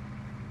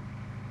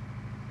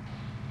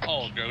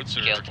 All goats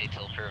are... Guilty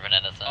till proven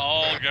innocent.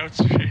 All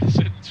goats are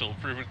innocent until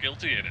proven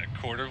guilty in a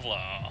court of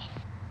law.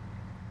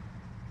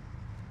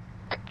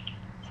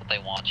 That's what they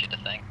want you to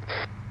think.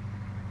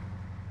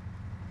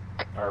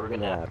 Are we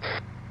gonna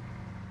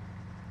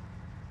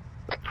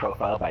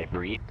profile by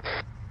breed?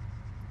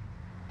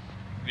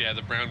 Yeah,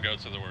 the brown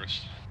goats are the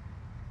worst.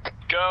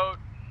 Goat!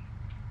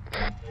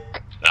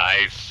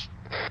 Nice.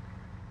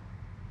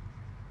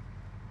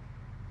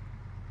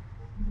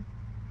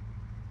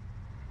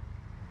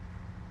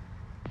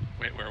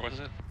 Wait, where was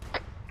it?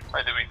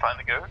 Wait, did we find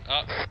the goat?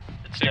 Oh,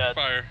 It's taking dead.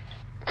 fire.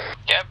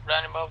 Yep,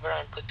 ran him over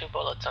and put 2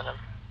 bullets on him.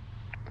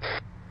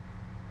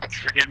 It's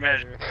for good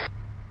measure.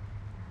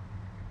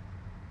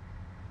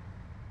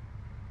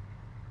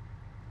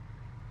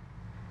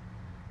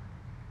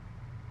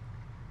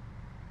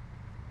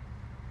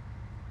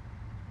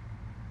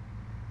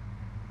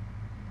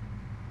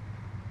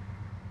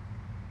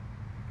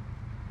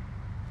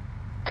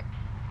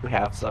 We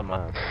have some,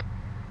 Uh-oh.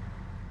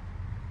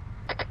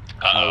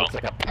 looks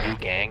like a new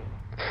gang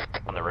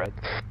on the road.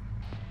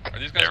 Are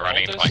these guys They're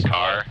running into my cultists?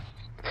 car.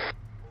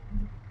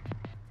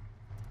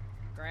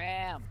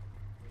 Graham!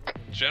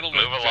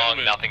 Gentlemen, Move along,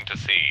 gentlemen, nothing to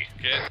see.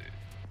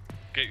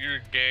 get your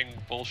gang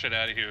bullshit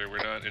out of here. We're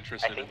not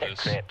interested in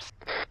this. Crips.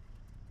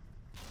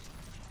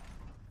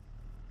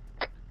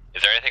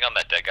 Is there anything on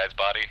that dead guy's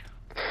body?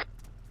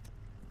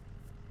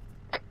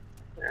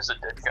 There's a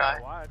dead guy.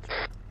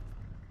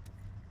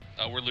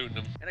 Oh, we're looting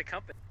them. And a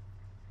company.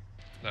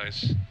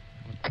 Nice. Is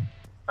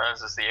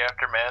this the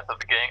aftermath of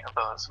the gang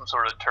of some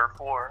sort of turf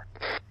war?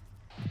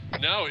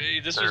 No,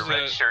 this There was are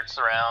red a... shirts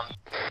around.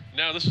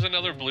 No, this is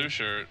another blue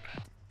shirt.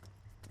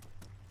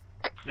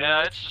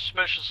 Yeah, it's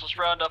suspicious. Let's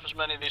round up as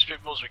many of these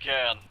people as we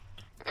can.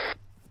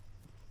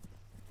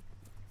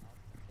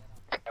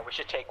 Yeah, we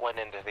should take one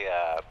into the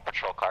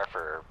patrol car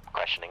for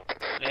questioning.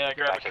 Yeah,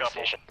 grab Back a to the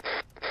couple. station.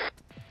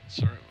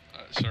 Sir,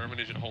 sir, I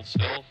need you to hold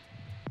still.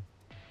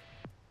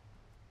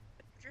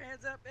 Put your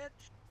hands up, bitch.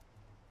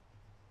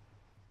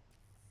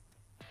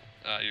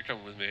 You're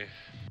coming with me.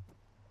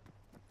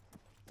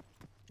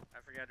 I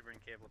forgot to bring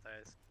cable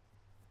ties.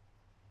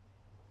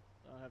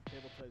 I don't have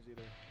cable ties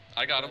either.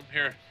 I got him.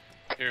 Here.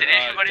 Here, Did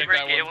anybody take bring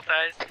that cable one.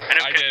 ties? I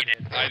know I Cookie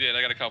did. I did.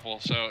 I got a couple.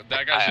 So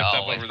that guy's zipped I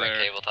up always over bring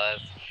there. cable ties.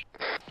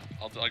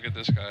 I'll get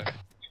this guy.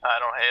 I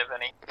don't have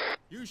any.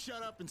 You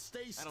shut up and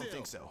stay still. I don't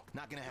think so.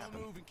 Not gonna happen.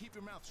 Don't move and keep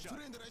your mouth shut.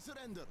 Surrender, I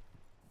surrender.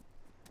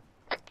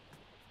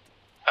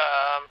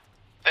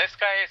 This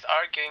guy is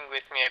arguing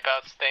with me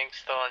about staying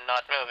still and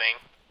not moving.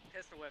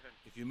 Pistol weapon.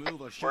 If you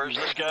move, I'll shoot Where's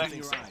you this right guy?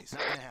 between your eyes.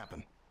 Not gonna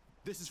happen.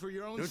 This is for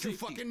your own safety. Don't you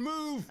fucking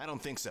move! I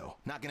don't think so.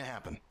 Not gonna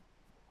happen.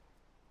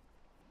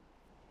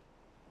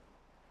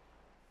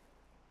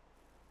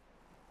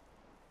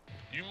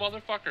 You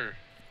motherfucker.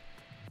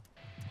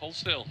 Hold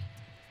still.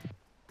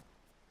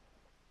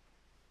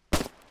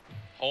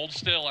 Hold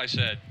still, I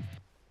said.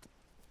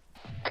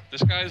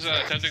 This guy's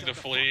attempting to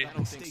flee. I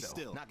don't think so.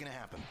 Still. Not gonna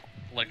happen.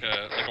 Like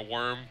a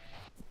worm.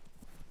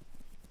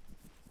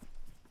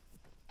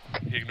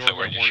 He ignored So my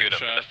where'd you warning shoot him?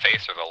 shot. In the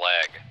face or the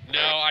leg? No,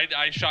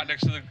 I shot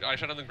next to the. I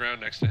shot on the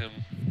ground next to him.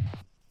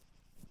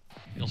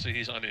 You'll see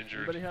he's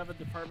uninjured. Anybody have a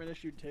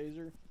department-issued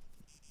taser?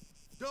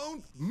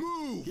 Don't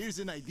move! Here's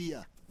an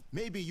idea.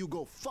 Maybe you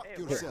go fuck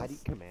yourself. How do you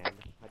command?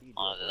 How do you do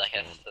Oh, it? I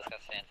guess this guy's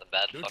saying some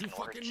bad Don't you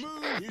fucking fucking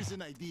words. move! Here's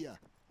an idea.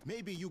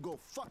 Maybe you go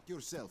fuck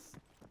yourself.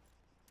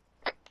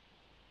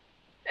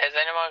 Is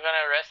anyone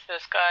gonna arrest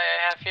this guy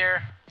I have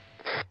here?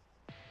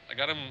 I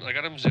got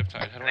him zip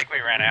tied. I think we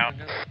ran out.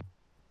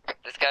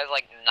 This guy's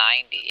like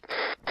 90.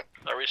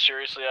 Are we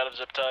seriously out of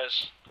zip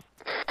ties?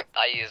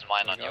 I used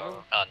mine on got you.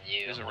 him? On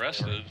you. He's when we were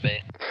arrested.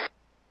 bait.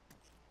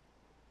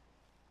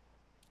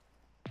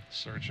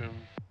 Search him.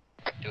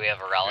 Do we have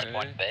a rally Okay.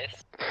 point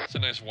base? It's a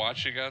nice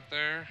watch you got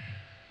there.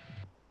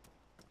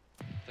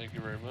 Thank you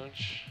very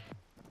much.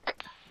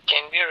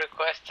 Can we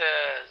request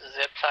a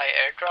zip tie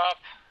airdrop?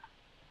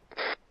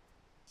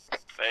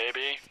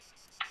 Maybe.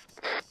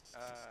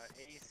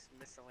 Ace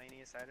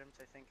miscellaneous items,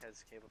 I think,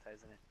 has cable ties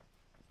in it.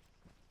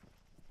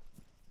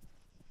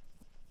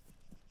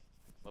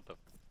 What the?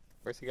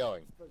 Where's he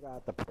going?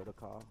 Forgot the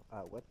protocol.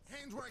 What's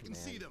Hands where I can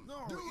see them.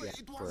 No, Yeah,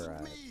 it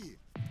wasn't me.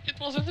 It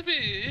wasn't me.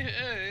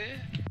 Hey.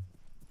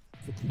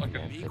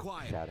 Fucking Be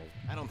quiet. shouting?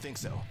 I don't think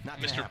so. Not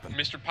gonna happen.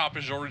 Mr.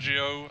 Papa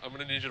Giorgio, I'm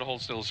gonna need you to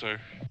hold still, sir.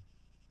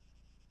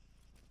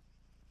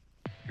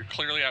 You're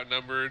clearly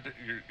outnumbered.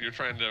 You're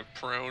trying to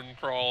prone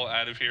crawl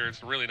out of here.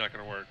 It's really not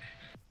gonna work.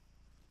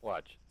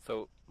 Watch.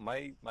 So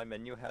my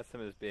menu has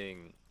him as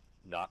being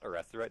not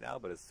arrested right now,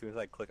 but as soon as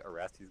I click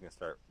arrest, he's gonna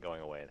start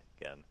going away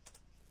again.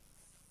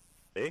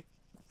 See?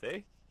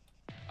 See?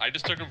 I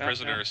just took him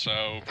prisoner,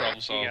 so problem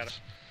solved.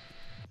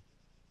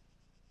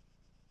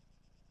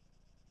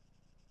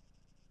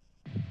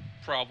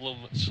 Problem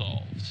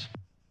solved.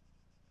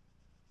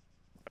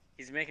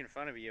 He's making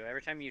fun of you.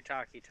 Every time you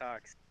talk, he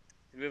talks.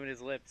 He's moving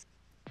his lips.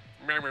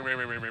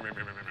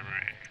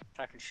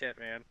 Talking shit,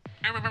 man.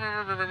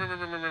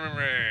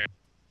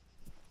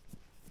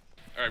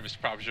 Alright,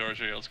 Mr. Papa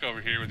Giorgio, let's go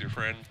over here with your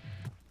friend.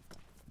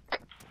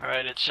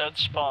 Alright, it said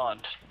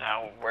spawned.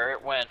 Now, where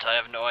it went, I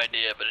have no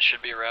idea, but it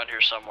should be around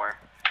here somewhere.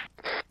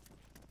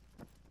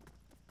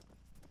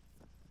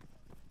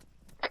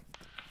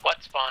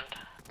 What spawned?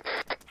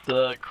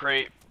 The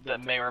crate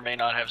that may or may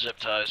not have zip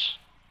ties.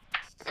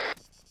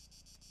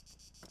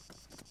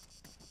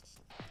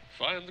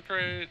 Find the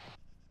crate.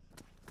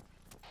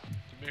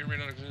 It may or may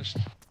not exist.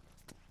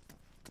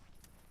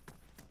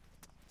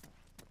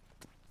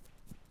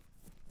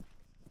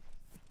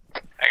 I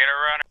got a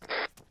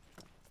runner.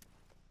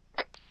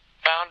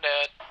 Found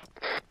it.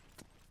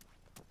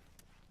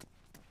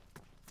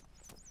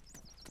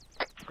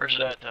 Where's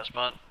it at,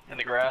 Desmond? In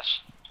the grass?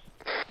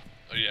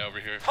 Oh yeah, over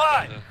here.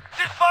 Fire! On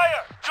Just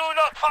fire! Do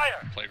not fire!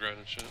 the playground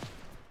and shit.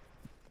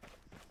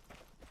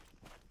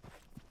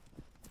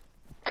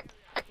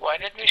 Why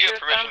did we Do you shoot have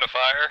permission them? to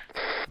fire?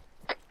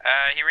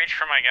 He reached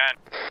for my gun.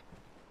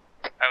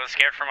 I was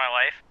scared for my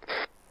life.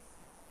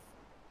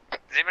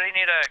 Does anybody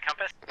need a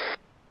compass?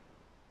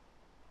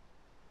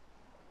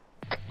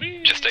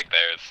 Whee! Just take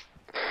theirs.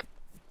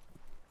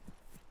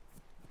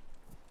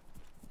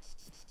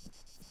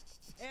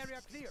 Area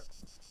clear.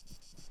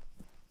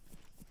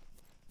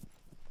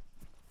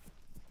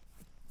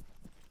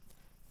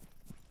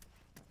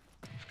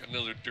 Got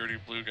another dirty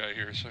blue guy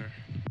here, sir.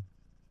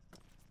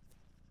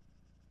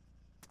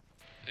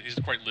 And he's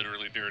quite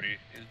literally dirty.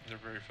 They're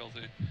very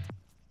filthy.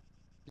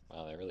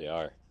 Wow, they really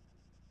are.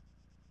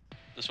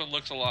 This one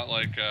looks a lot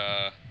like,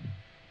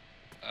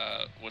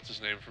 what's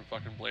his name from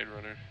fucking Blade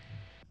Runner?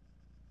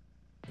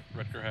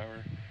 Rutger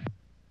Hauer.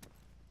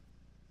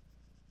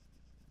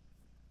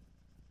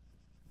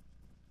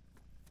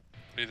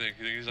 What do you think?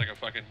 You think he's like a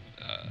fucking,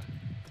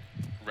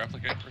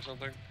 replicant or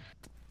something?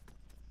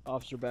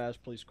 Officer Bass,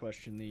 please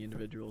question the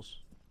individuals.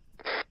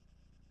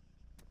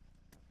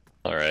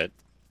 Alright.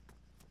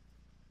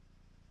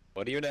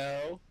 What do you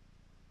know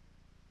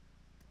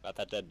about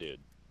that dead dude?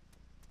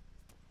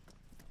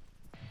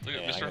 Look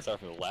at I'm gonna Mr. start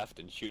from the left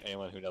and shoot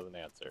anyone who doesn't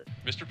answer.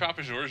 Mr.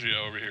 Papa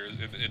Giorgio over here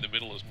in the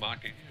middle is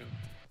mocking you.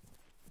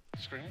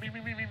 Screaming, beep,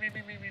 beep, beep, beep, beep,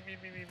 beep, beep,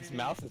 beep, beep, beep, His beep.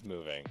 mouth is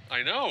moving.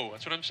 I know,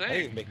 that's what I'm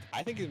saying.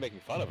 I think he's making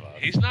fun of us.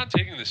 He's not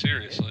taking this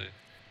seriously.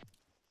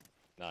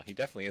 No, he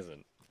definitely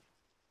isn't.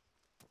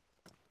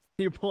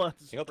 You pull out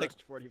the He'll take-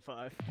 suppressed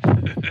 45. He'll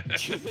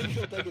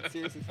take it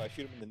seriously if I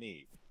shoot him in the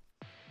knee.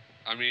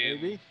 I mean,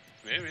 Maybe?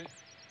 maybe.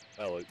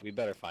 Well, we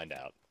better find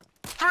out.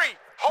 3,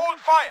 hold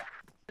fire!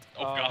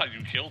 Oh god,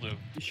 you killed him.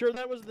 You sure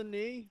that was the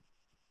knee?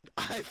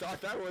 I thought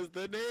that was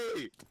the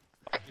knee!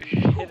 He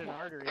hit an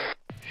artery.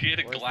 He had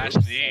a Where's glass the-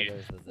 knee.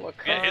 There's the zip What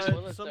tie. Yeah, his- kind of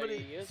bullets are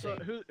somebody, you so,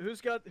 using?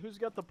 who's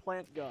got the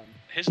plant gun?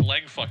 His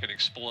leg fucking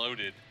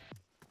exploded.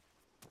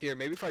 Here,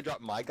 maybe if I drop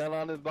my gun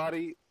on his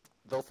body,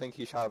 they'll think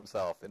he shot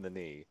himself in the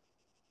knee.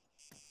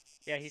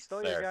 Yeah, he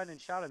stole There. your gun and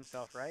shot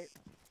himself, right?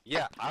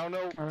 Yeah, I don't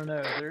know. I don't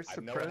know. There's I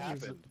know what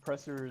happened.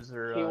 suppressors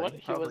or He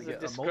you probably was a get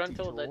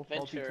disgruntled multi-tool.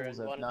 adventurer Multi-tools and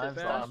have wanted to knives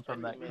smash on him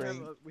from that enemies.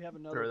 crate. We have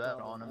another Throw that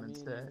problem. on him I mean,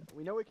 instead.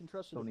 we know we can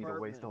trust the Don't need to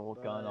waste a whole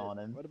department, gun but on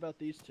him. What about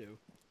these two?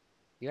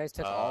 You guys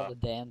took all the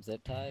damn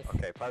zip ties?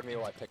 Okay, pardon me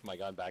while I pick my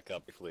gun back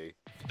up briefly.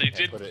 They and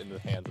did- put it in the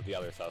hands of the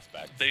other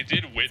suspects. They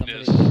did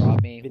witness Somebody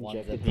drop me Been one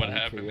zip injected what tie.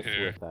 happened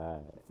Demetrius here.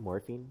 with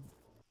morphine.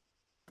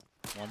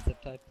 One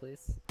zip tie,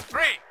 please.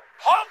 3,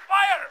 hold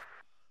fire!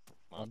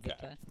 One Okay, zip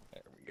tie.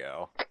 there we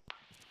go.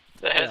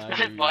 There has Yeah, I been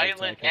knew a you violent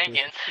would attack gang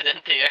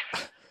incident here.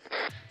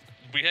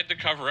 We had to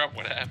cover up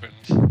what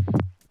happened.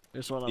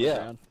 There's one on Yeah. the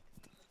ground.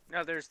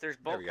 No, there's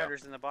bolt we go.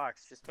 cutters in the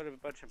box. Just put a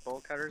bunch of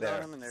bolt cutters There.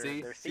 on them, and they're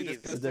See? they're See this thieves.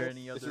 pistol? Is there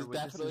any This other is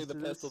definitely the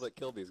witnesses to pistol this? that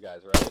killed these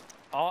guys, right?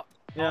 All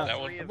Yeah, That three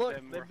one- of look,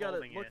 them they've were got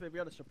holding look, it. they've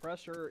got a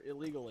suppressor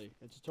illegally.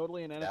 It's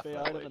totally an NFA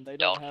Definitely. item, and they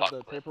don't have the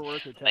fuck with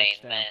paperwork or main tax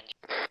stamp.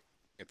 man.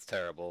 It's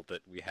terrible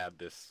that we had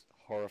this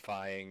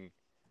horrifying,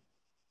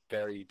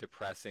 very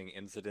depressing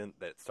incident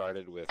that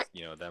started with,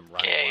 them running one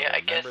Okay, of I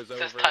their guess members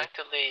it's over time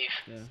to leave.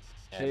 Yeah. and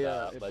Hey,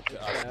 led to if us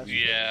fast-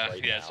 leaving Yeah,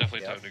 right yeah, it's now.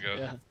 definitely Yep. time to go.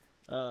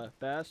 Yeah.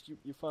 Fast,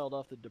 you filed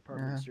off the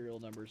department Yeah. serial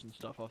numbers and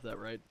stuff off that,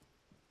 right?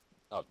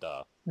 Oh,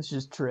 duh. It's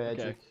just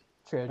tragic.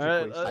 Tragic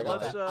Alright, waste I of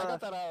got life. that- I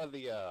got that out of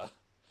the, I out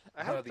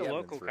hope of the the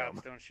local evidence room.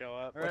 cops don't show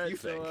up. What do Alright, you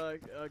so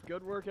think?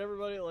 good work,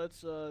 everybody.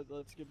 Let's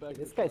get back.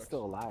 This to the guy's trucks.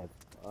 still alive.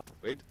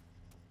 Wait.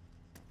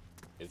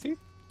 Is he?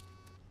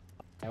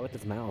 Yeah, with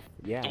his mouth.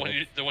 Yeah. The one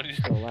you.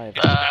 still alive.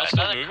 Is his mouth still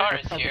Another moving? car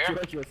is Oh, here.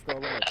 Giorgio is still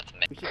alive. That's me.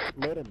 We should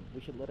let him. We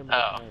should let him. Oh.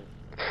 retire.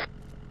 No,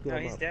 Heal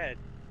him he's up. dead.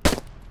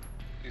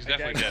 He's I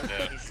definitely died. dead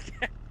now. He's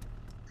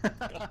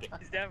dead.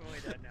 He's definitely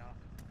dead now.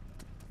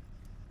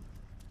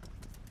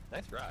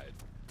 Nice ride.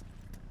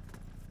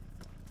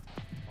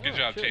 Good Oh,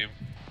 job, shit.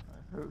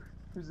 team.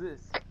 Who's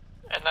this?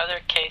 Another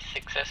case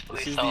successfully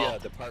This is the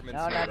solved. department's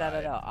No, new no, no, no,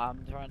 ride. no.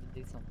 I'm trying to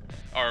do something.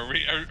 Are we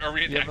You have a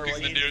enacting the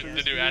license for new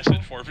this asset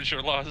vehicle?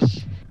 forfeiture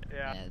laws?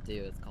 Yeah. Yeah,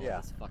 dude, it's called Yeah.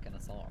 this fucking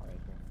assault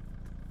rifle.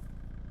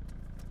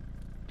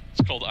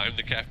 It's called I'm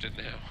the Captain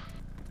now.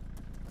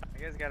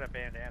 You guys got a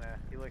bandana.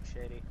 You look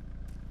shady.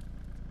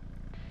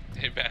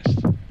 Hey, best.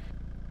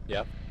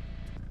 Yep.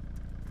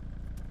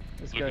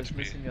 This Look guy's at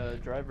me. missing a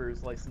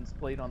driver's license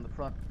plate on the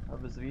front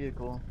of his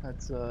vehicle.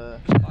 That's Oh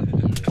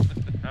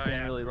can't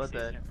yeah, really we're let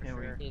seizing that. it for Can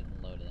we? sure. He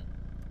didn't load in.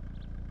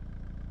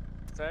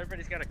 So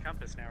everybody's got a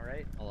compass now,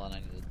 right? Hold on, I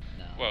need to.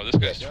 No. Whoa, this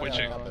guy's Yeah,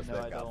 twitching. no, compass, no,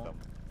 they've I got don't. them.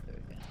 There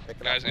we go.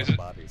 Picking Guys, up is more it-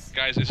 bodies.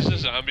 Guys, is this a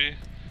zombie?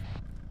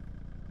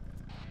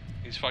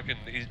 He's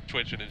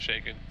twitching and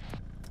shaking.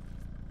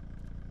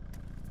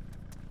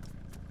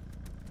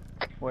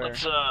 Where?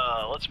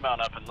 Let's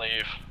mount up and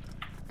leave.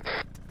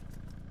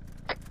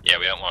 Yeah,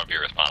 we don't want to be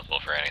responsible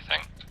for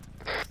anything.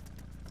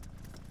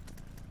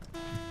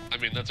 I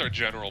mean, that's our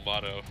general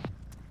motto.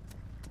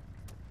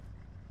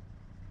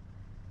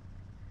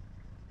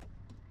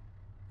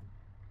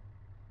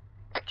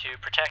 To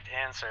protect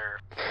and serve.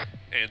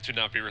 And to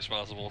not be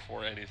responsible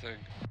for anything.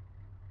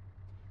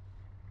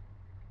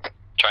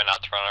 Try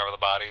not to run over the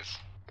bodies.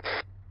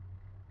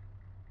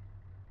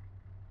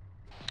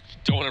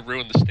 Don't want to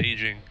ruin the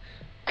staging.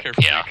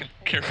 Carefully, Yeah.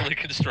 Carefully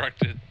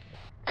constructed.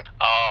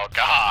 Oh,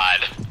 God!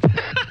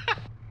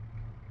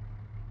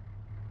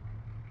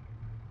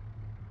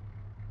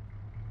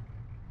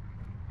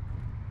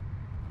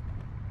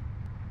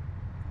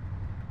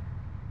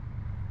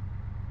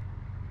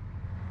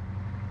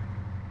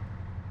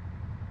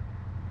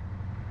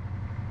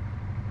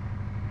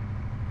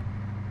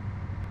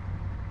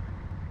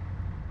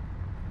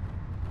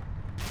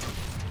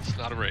 It's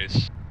not a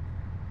race.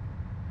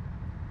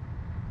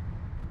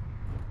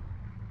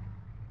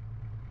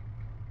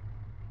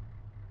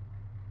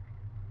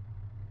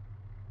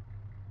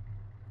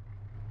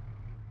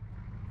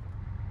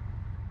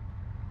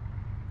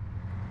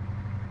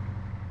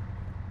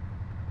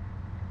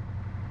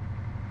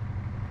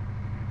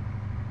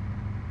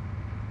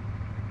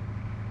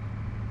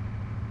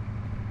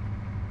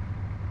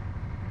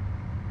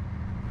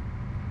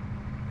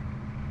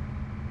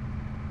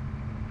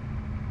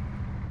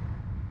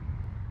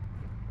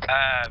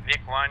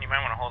 Vic 1, you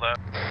might want to hold up.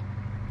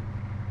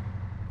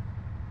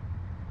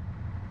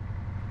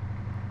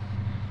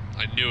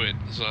 I knew it,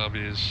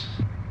 zombies.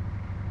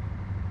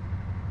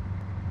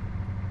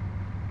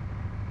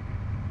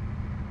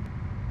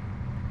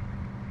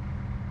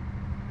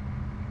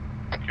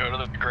 Go to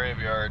the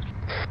graveyard.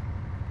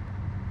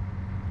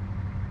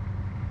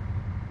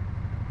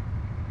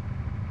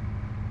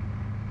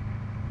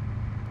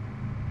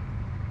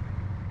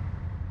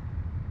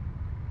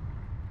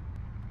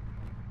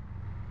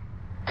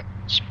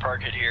 Just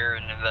park it here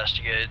and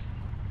investigate.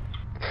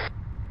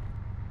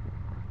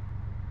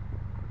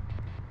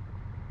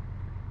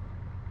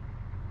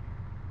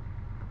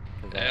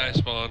 AI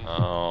spawn.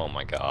 Oh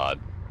my god.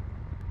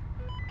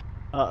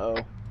 Uh-oh.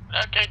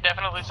 Okay,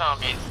 definitely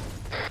zombies.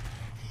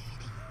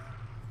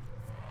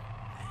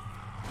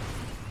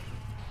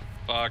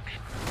 Fuck.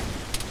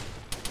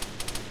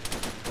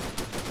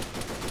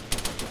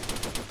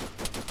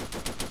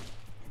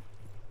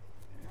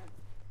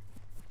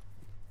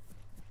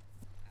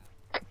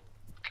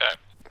 Okay.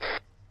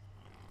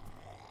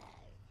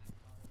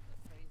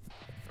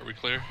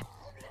 clear?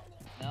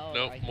 No.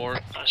 Nope, more.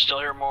 I still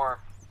hear more.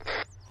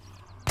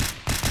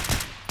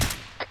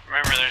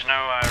 Remember, there's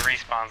no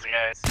respawns,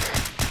 guys.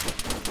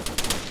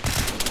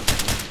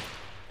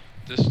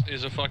 This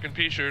is a fucking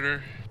pea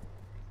shooter.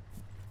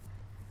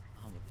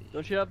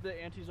 Don't you have the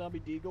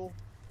anti-zombie deagle?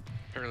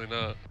 Apparently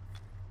not.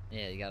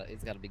 Yeah,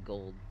 it's gotta be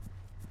gold.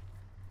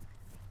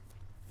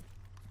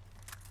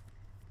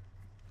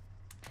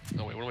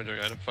 Oh wait, what am I doing?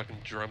 I had a fucking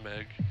drum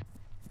egg.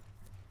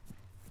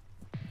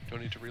 Don't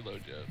need to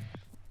reload yet.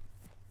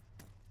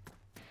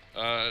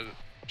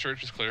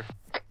 Church is clear.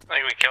 I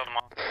think we killed them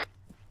all.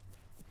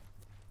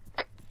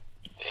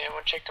 Yeah,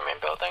 we'll check the main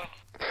building.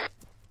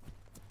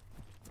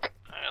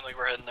 I think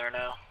we're heading there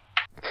now.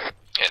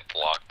 It's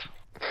locked.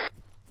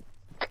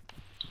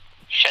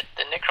 Shit,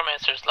 the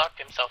necromancer's locked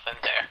himself in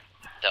there.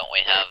 Don't we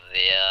have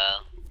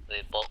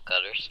the bolt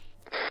cutters?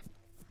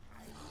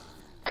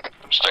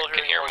 I'm still I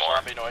can hearing hear more more.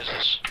 zombie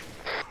noises.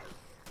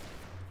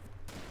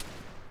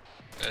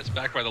 It's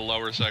back by the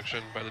lower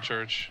section, by the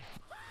church.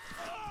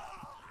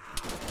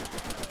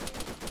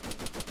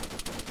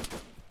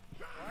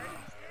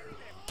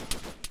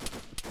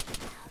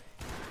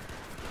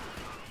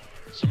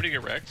 Somebody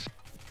get wrecked?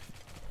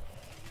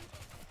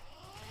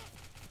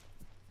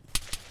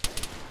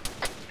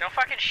 Don't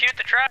fucking shoot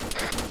the truck!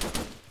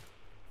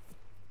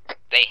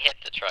 They hit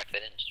the truck. We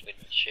didn't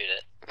shoot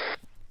it.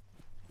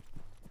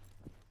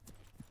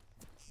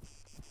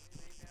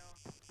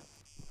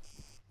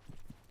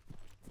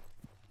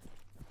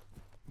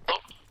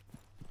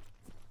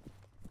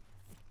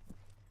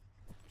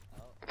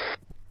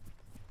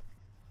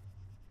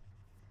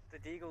 The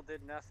deagle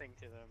did nothing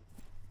to them.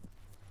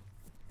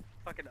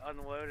 Fucking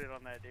unloaded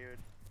on that dude.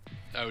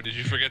 Oh, did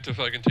you forget to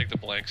fucking take the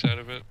blanks out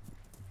of it?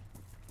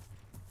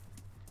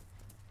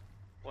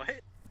 What?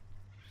 Did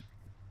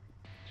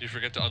you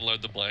forget to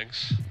unload the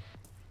blanks?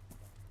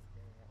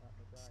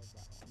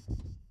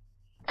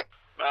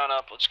 Mount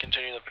up, let's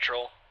continue the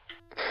patrol.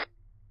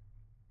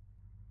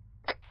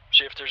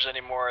 See if there's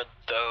any more of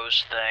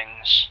those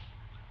things.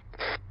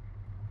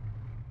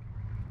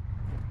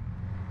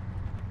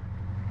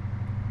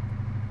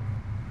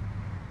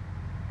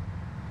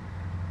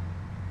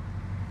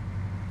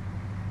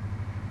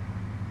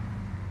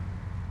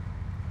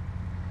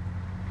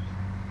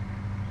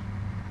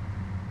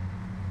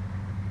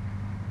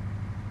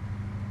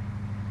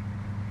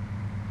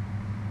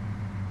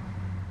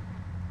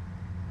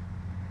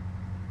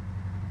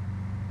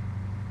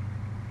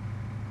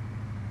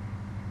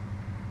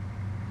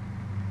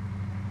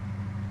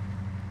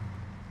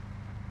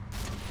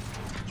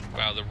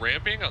 Wow, the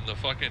ramping on the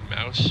fucking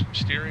mouse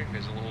steering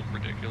is a little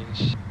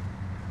ridiculous.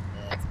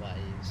 That's why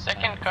you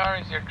Second car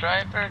is your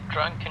driver,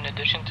 drunk in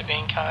addition to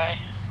being high.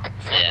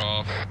 Fuck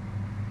off.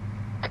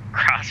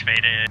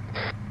 Crossfaded.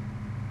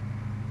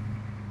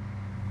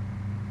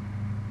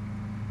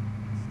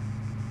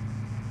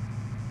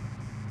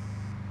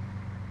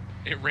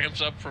 It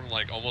ramps up from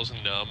like almost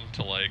numb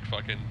to like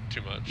fucking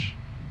too much.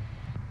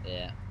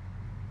 Yeah.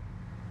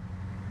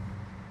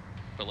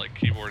 But like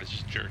keyboard is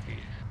just jerky.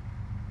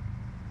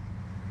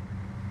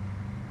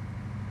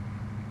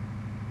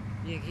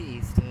 You get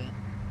used to it.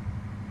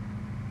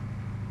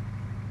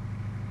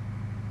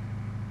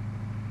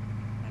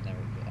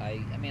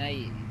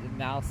 The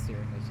mouse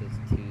steering was just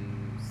too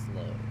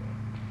slow.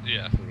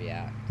 Yeah. To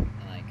react,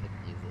 and I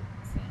couldn't use it.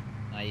 So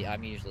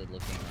I'm usually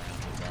looking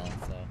around as well,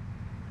 so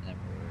never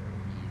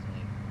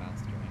using mouse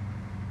steering.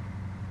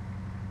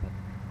 But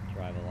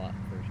drive a lot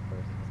first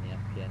person when the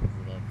FPS is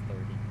above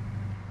 30.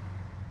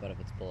 But if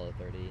it's below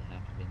 30, you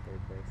have to be in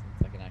third person,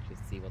 so I can actually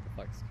see what the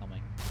fuck's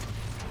coming.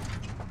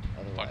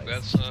 Otherwise, Fuck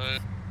that sign.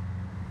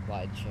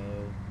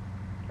 slideshow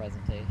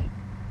presentation.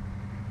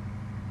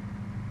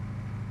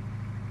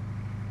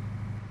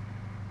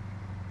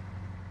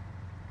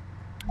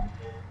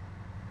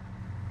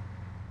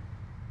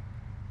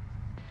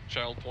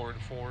 Child porn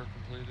 4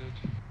 completed.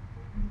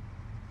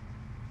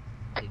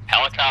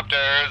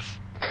 Helicopters!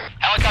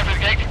 Helicopters,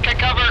 get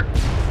cover!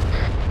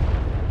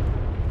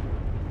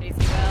 AC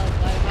Wells,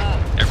 light him up!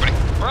 Everybody,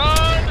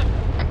 run!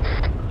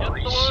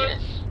 Holy shit.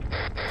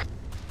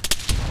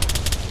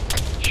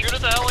 Shoot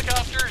at the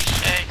helicopters!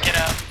 Hey, get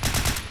out.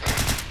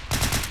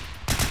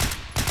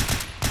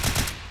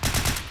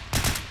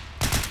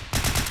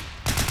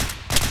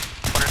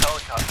 What are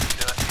helicopters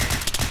doing here?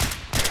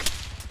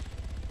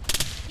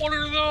 What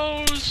are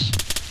those?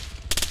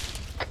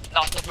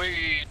 Not the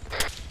weed!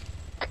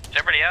 Is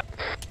everybody up?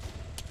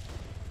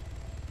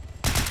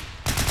 I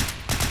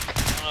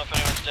don't know if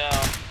anyone's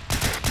down.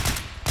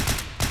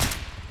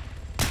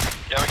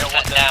 Yeah, we got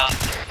one down.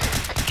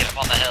 Get up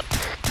on the hill.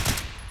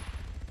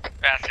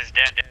 Fast is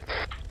dead.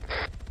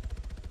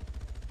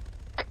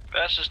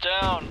 Fast is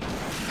down.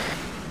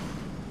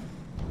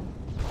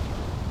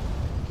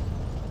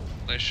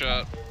 Nice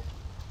shot.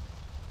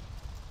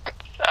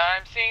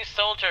 I'm seeing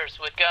soldiers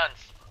with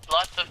guns.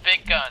 Lots of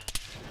big guns.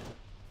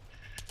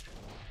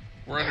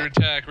 We're under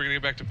attack. We're gonna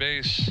get back to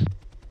base.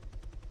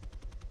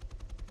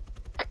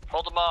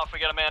 Hold them off, we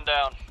got a man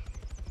down.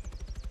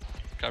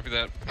 Copy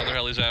that. Other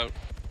heli's out.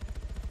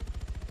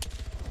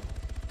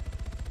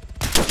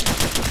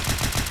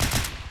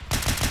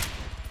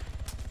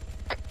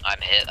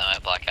 hit, I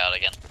might black out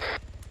again.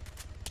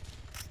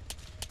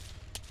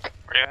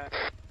 Where you at?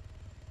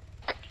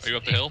 Are you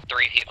up the hill?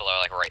 3 people are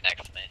like right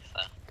next to me,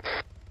 so.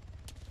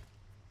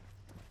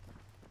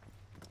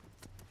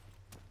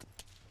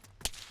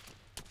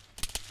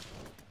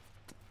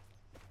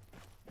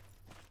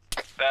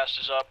 Fast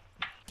is up.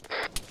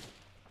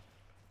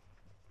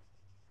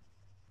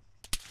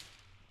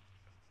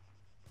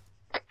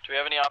 Do we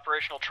have any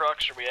operational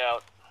trucks, or are we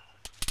out?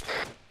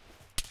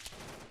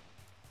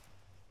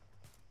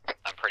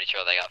 I'm pretty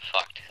sure they got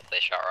fucked because they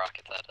shot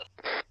rockets at us.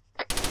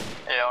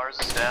 Yeah, ours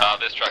is down.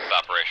 This truck's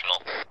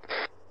operational.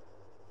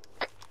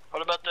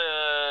 What about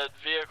the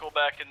vehicle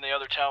back in the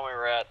other town we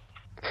were at?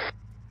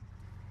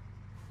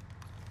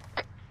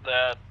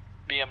 That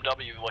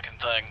BMW looking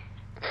thing.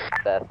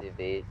 The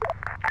SUV.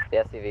 The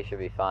SUV should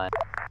be fine.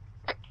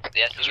 The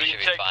SUV should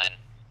be fine,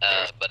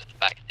 but it's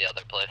back to the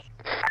other place.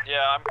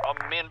 Yeah,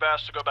 me and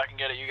Bass to go back and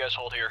get it. You guys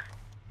hold here.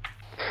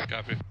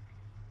 Copy.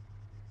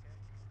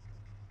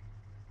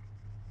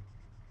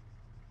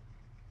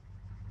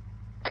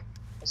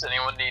 Does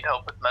anyone need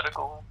help with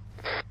medical?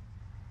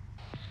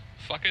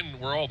 Fucking,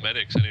 we're all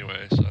medics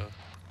anyway, so.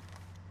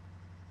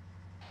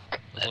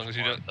 As long as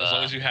you don't, as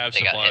long as you have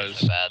they got hit supplies.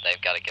 so bad,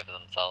 they've got to give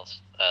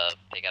themselves.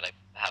 They got to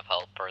have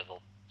help or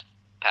they'll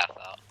pass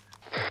out.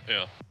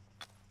 Yeah.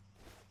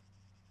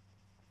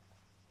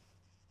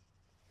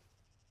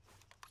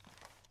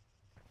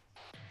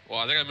 Well,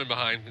 I think I'm in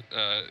behind,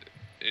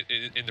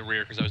 in the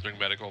rear because I was doing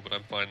medical, but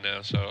I'm fine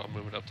now, so I'm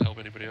moving up to help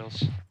anybody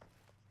else.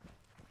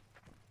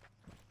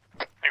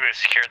 I think we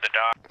secured the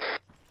dock.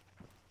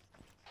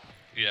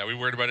 Yeah, are we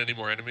worried about any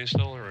more enemies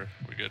still, or are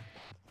we good?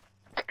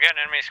 We got an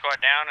enemy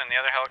squad down and the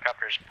other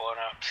helicopter's blown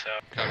up, so.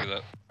 Copy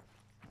that.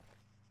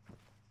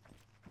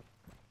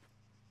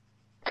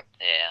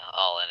 Yeah,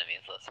 all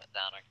enemies listed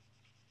down are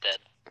dead.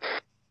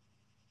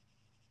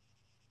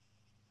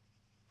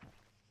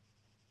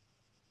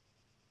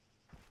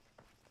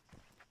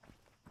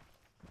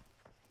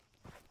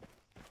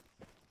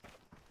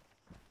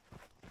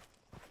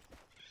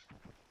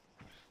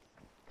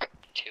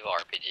 Two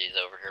RPGs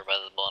over here by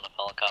the blown up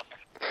helicopter.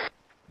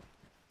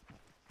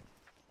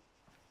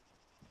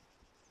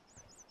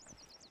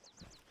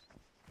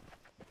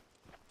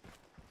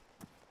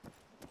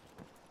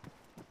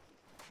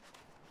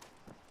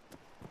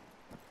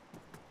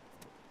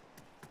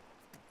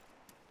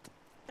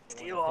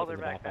 Steal all their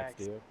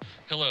backpacks.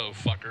 Hello,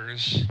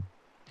 fuckers.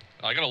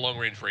 I got a long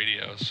range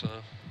radio, so I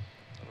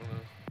don't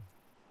know.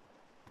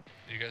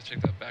 You guys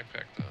take that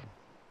backpack though.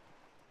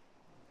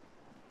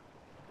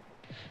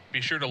 Be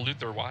sure to loot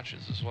their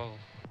watches as well.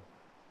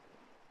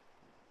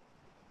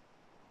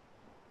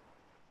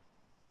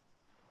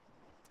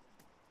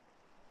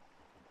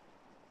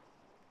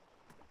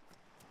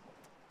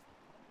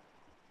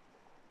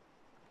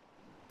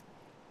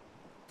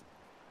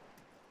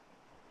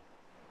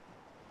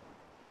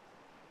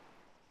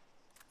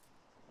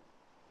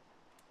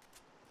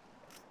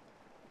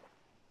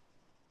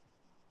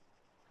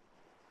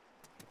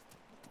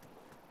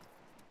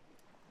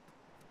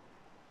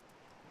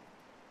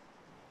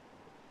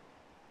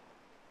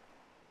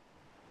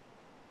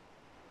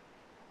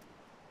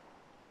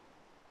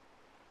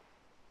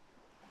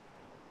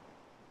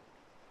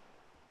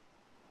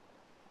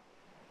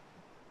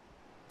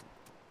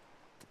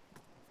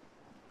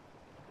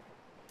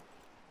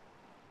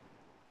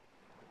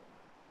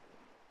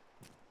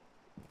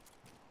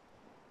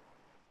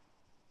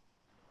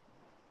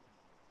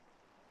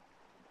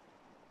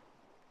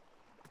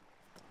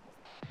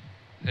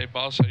 Hey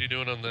boss, how you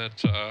doing on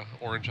that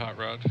orange hot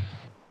rod?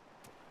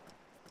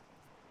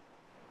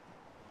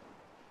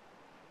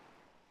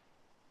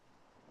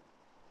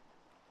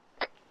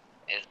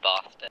 Is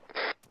Boston.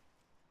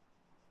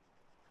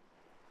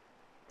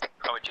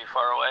 Are we too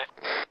far away?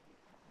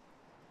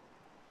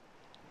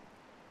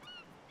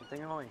 I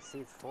think it only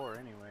seats 4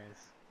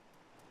 anyways.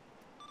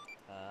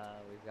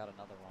 We've got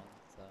another one,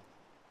 so.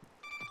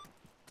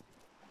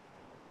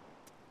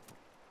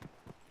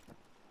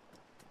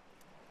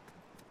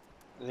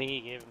 I think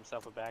he gave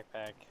himself a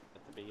backpack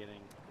at the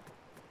beginning.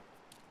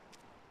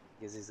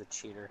 Because he's a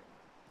cheater.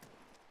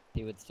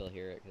 He would still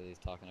hear it because he's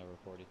talking over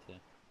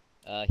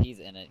 42. He's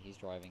in it. He's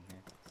driving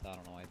here, so I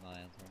don't know why he's not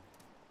answering.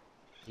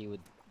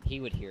 He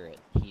would hear it.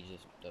 He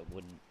just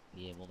wouldn't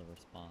be able to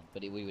respond.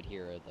 But we would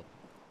hear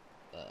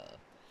the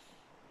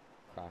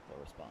crackle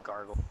response.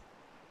 Gargle.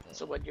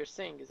 So what you're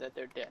saying is that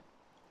they're dead.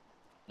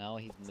 No,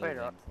 he's Wait,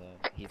 moving.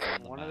 So he's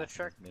on the one map, of the he's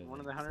truck, moving,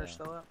 one of the hunters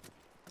so. still up.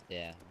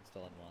 Yeah, I'm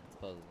still in one,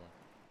 supposedly.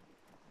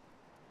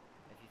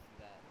 If you see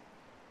that.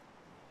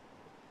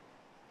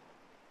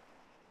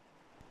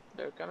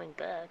 They're coming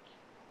back.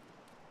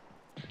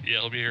 Yeah,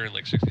 I'll be here in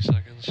like 60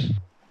 seconds.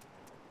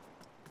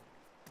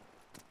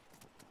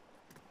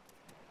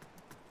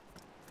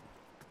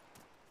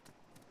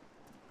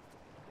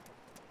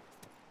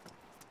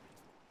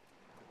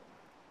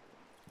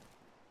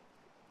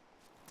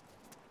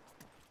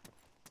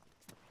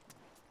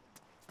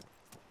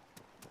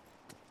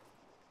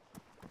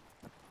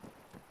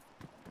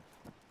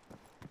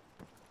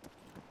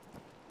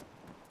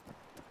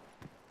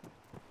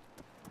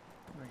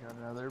 I got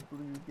Another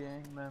blue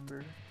gang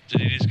member.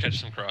 Did he just catch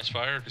some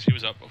crossfire? Because he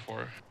was up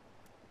before.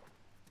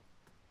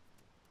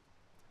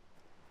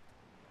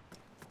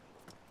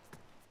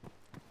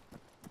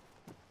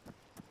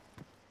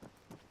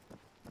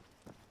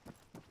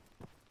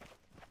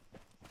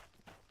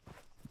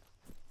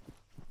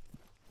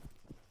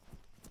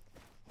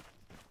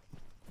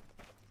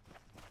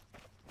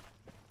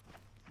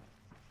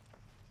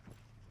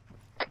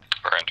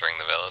 We're entering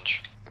the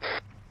village.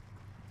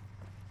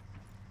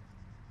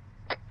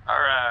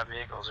 Our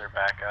vehicles are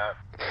back up.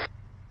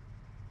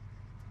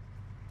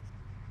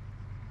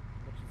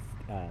 Let's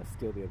just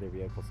steal the other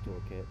vehicle's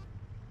toolkit.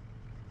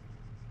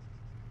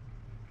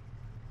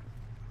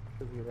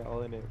 Because we're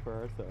all in it for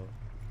ourselves.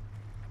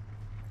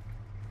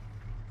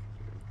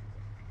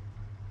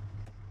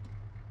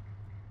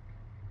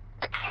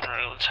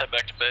 Alright, let's head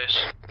back to base.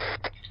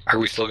 Are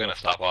we still gonna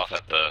stop off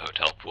at the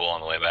hotel pool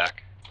on the way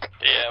back?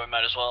 Yeah, we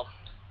might as well.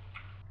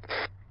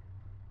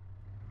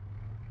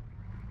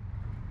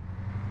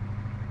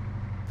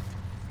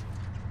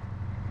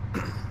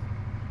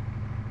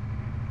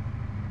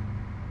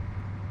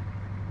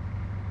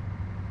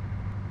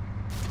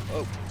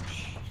 Oh.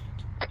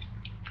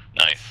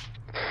 Nice.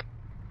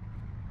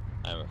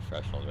 I'm a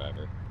professional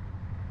driver.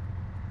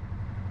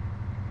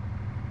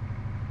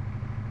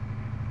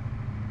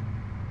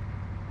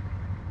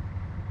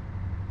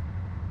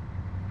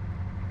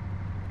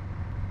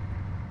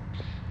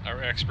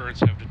 Our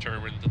experts have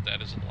determined that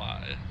that is a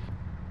lie.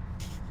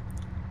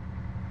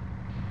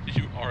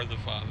 You are the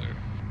father.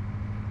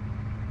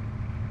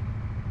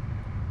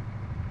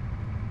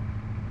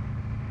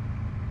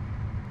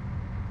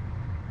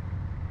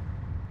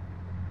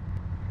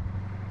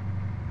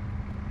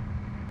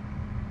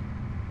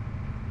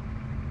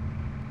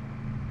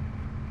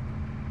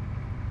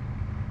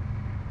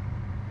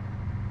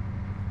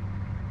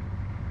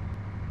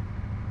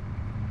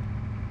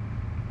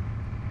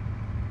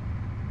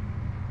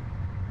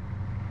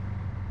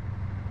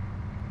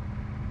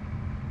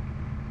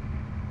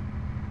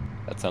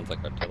 That sounds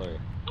like artillery.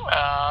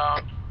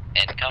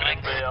 Incoming.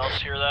 Anybody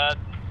else hear that?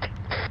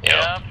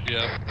 Yep.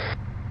 Yep.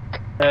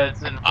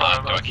 It's in front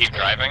of Do I us. keep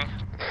driving?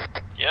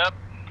 Yep.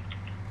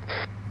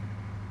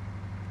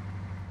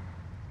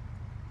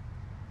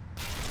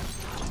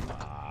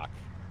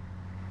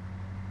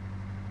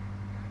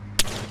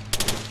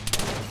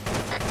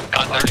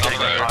 Contact on the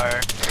road.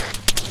 Fire.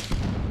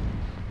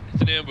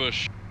 It's an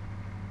ambush.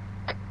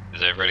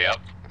 Is everybody up?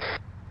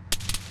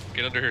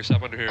 Get under here,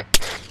 stop under here.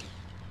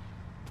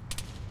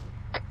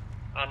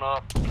 I'm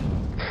up.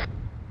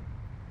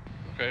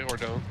 Okay, or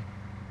don't.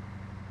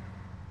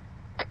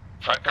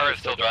 Front car is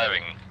still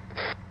driving.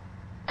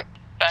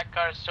 Back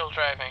car is still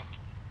driving.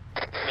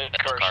 Mid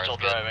car car's still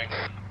good. driving.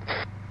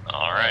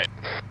 Alright.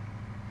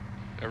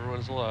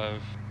 Everyone's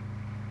alive.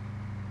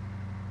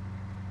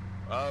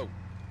 Oh,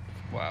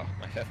 Wow.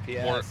 my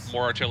FPS.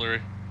 More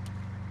artillery.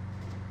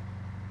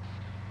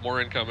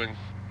 More incoming.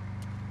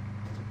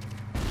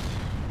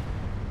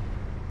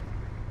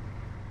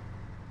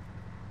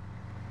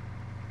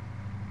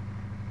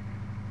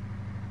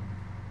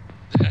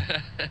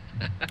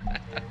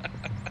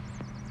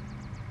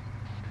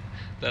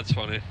 That's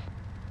funny.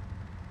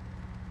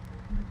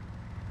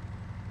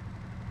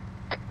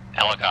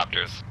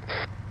 Helicopters.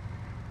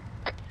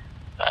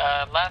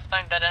 Last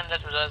time that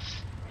ended with us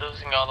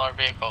losing all our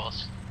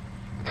vehicles.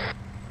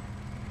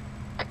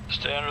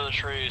 Stay under the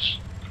trees.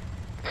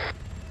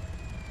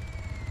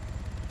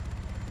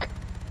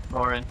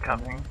 More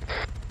incoming.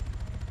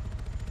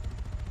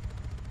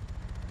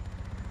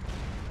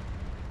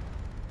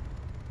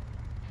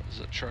 There's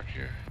a truck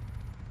here.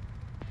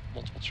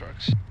 Multiple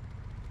trucks.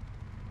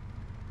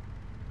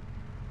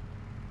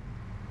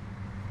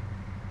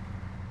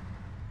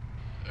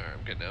 Alright,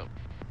 I'm getting out.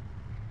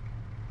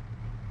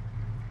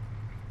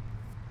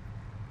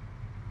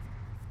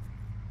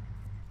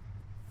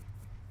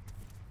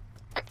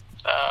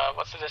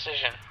 What's the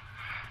decision?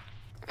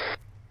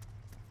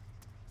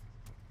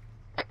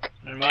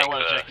 We might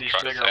want to the take these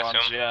trucks, bigger I ones,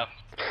 assume? yeah.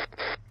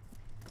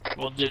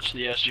 We'll ditch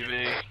the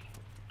SUV.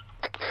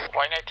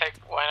 Why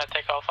not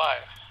take all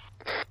 5?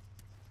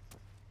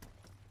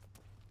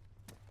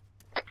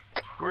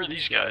 Who are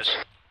these guys?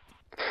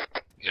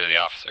 These are the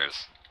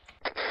officers.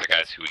 The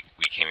guys who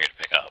we came here to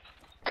pick up.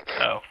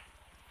 Oh.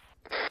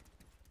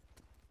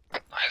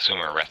 I assume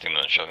we're arresting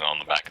them and shoving them on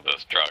the back of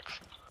those trucks.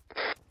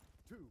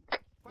 There's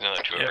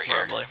another 2 Yeah, over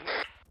here. probably.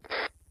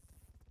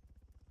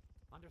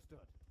 Understood.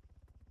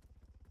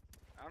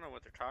 I don't know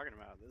what they're talking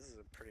about. This is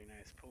a pretty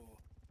nice pool.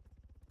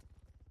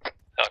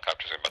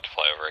 Helicopters are about to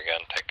fly over again.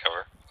 Take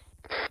cover.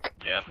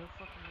 Yeah. There's no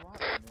fucking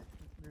water in it.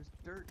 There's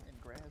dirt and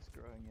grass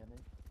growing in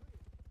it.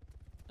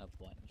 No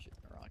point in shooting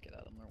a rocket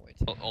at them. They're way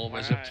too. All of my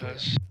Why zip not?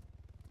 ties.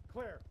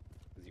 Clear.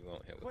 Because you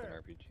won't hit with an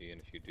RPG, and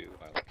if you do,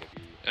 I'll give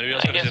you. Anybody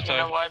else I got a guess zip you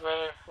know tie?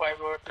 why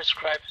we're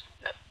prescribed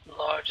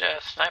large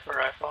sniper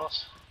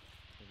rifles.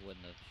 We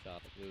wouldn't have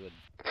shot it. We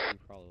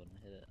probably wouldn't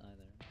have hit it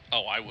either.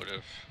 Oh, I would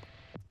have.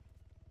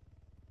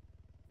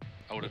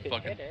 I would have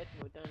fucking.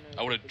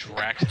 I would have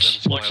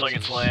draxed them. Looks like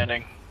it's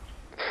landing.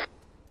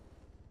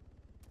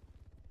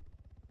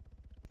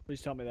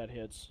 Please tell me that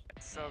hits.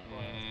 So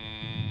close.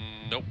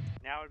 Nope.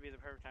 Now would be the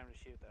perfect time to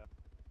shoot, though.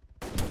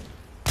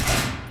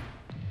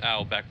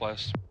 Ow,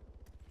 backblast.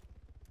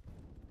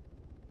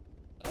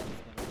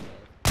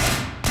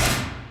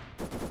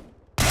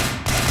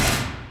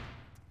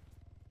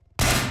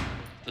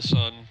 The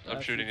sun.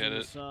 I'm shooting at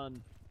it. The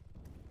sun.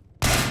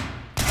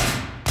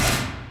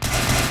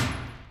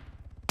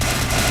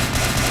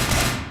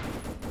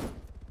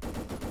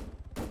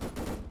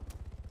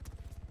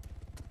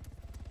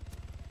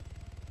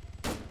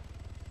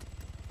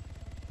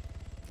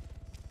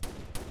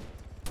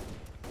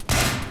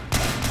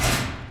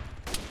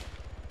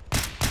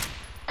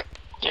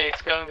 Okay,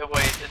 it's going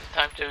away. Is it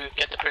time to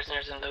get the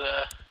prisoners into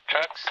the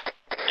trucks?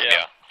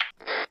 Yeah.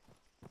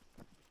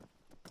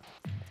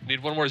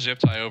 Need one more zip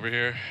tie over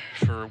here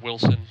for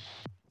Wilson.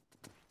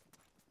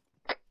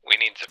 We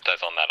need zip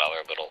ties on that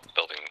other little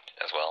building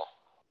as well.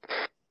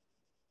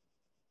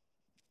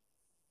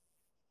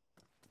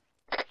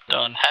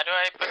 Done. How do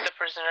I put the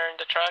prisoner in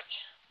the truck?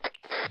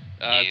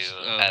 You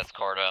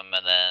escort them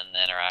and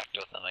then interact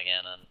with them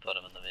again and put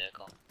them in the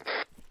vehicle.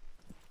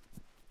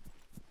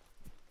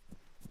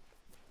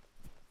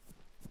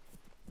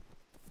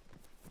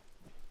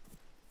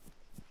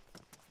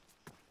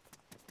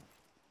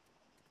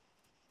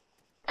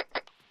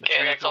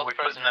 Okay, that's all the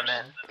prisoners.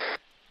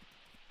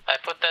 I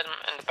put them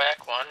in the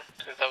back one,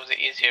 because that was the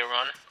easier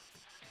one.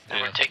 And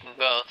we're taking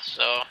both,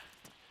 so...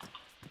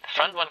 The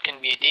front one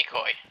can be a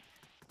decoy.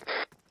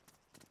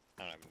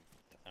 I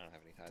don't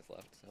have any ties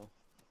left, so...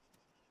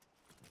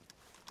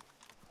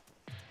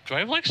 Do I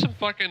have like some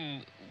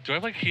fucking... Do I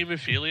have like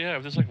hemophilia? I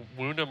have this like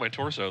wound on my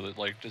torso that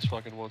like just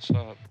fucking won't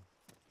stop.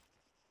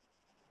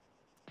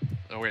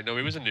 Oh wait, no,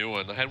 it was a new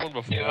one. I had one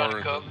before. You want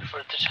to go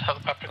before the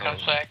helicopter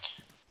comes back?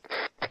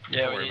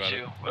 Yeah, Don't we worry need about to.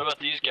 it. What about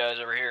these guys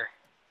over here?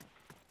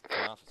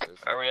 Officers.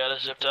 Are we out of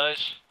zip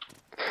ties?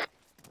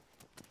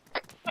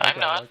 I'm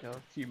not. Like a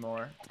few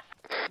more.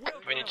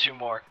 We need 2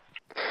 more.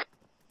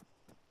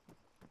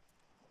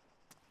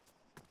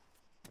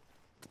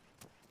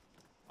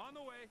 On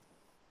the way.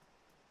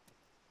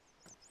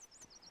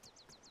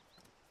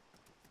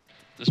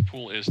 This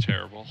pool is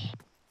terrible.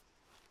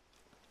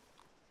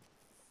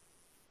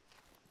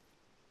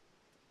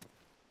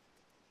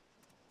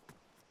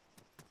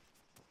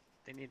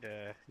 They need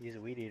to use a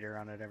weed eater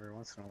on it every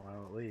once in a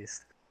while, at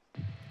least.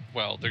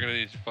 Well, they're gonna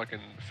need to fucking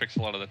fix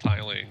a lot of the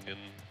tiling and...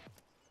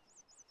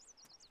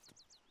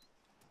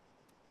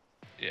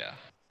 Yeah.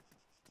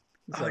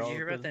 Oh, did you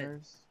hear about that? Did you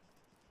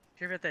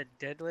hear about that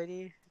dead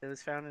lady that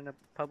was found in a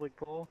public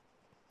pool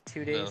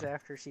 2 days No.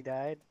 after she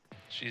died?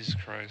 Jesus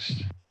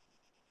Christ.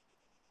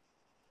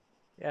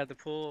 Yeah, the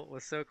pool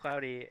was so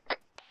cloudy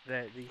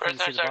that you couldn't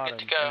see Prisoners the are bottom,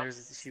 good to go. and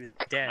she was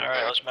dead.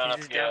 Alright, let's mount She up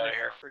was and just get down out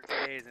there of here.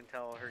 for 2 days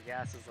until her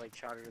gases like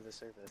shot her to the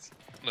surface.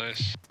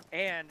 Nice.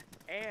 And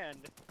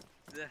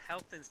the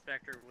health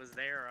inspector was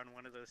there on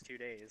one of those 2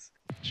 days.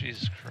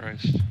 Jesus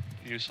Christ.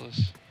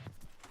 Useless.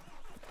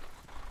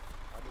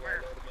 Where?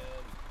 I'm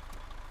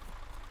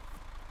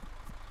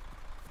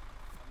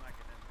not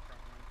getting in the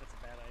front one. That's a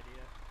bad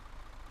idea.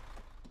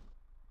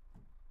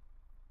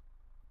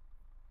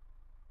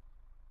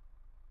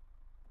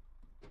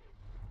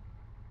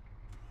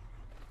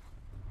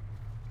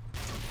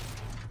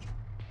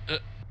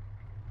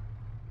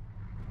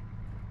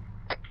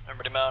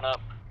 Everybody mount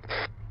up.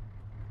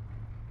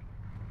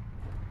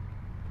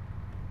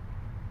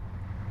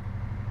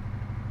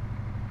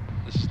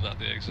 This is not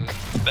the exit.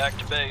 Back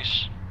to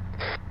base.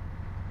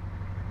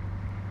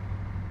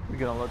 We're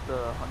gonna let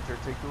the hunter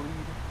take the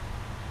lead.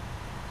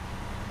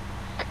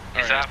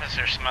 These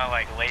officers smell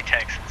like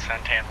latex and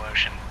suntan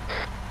lotion.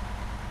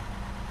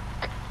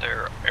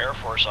 They're Air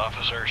Force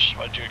officers.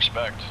 What'd you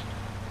expect?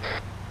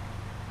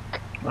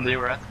 Well, they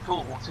were at the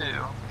pool,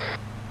 too.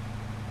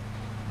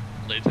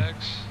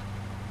 Latex?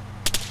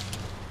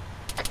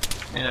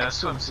 You know,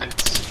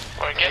 swimsuits.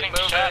 We're getting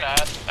shot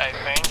at, I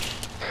think.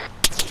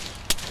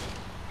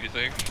 You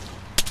think?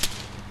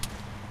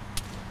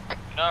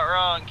 You're not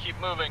wrong. Keep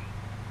moving.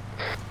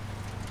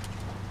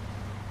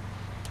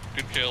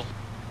 Good kill.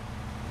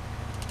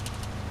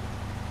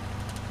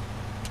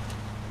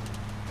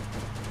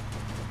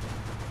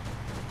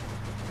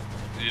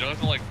 You don't have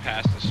to like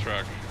pass this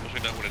truck,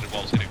 especially not when it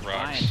involves hitting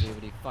rocks. Trying to,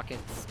 but he fucking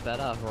sped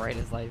up right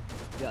as I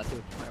got to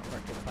a point where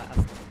I could pass.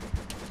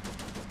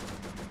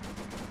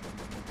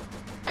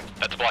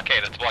 That's a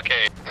blockade, that's a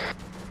blockade.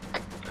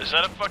 Is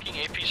that a fucking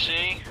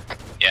APC?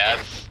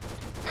 Yes.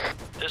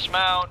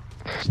 Dismount.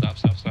 Stop,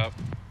 stop, stop.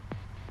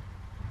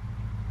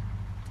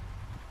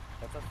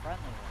 That's a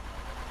friendly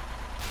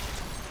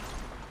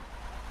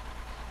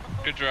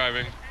one. Good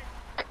driving.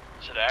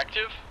 Is it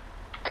active?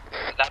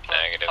 That's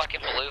Negative. fucking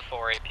blue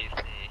for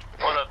APC.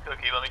 Hold up,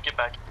 Cookie, let me get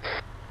back.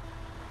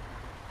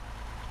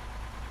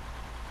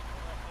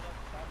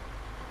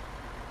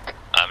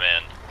 I'm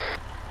in.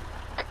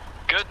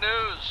 Good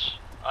news.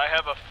 I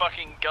have a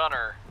fucking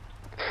gunner.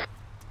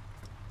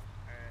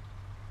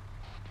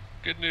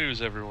 Good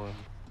news, everyone.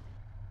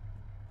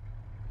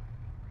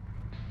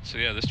 So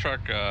yeah, this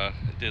truck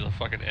did a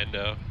fucking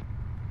endo.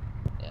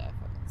 Yeah, I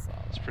fucking saw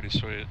that. It's pretty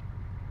sweet.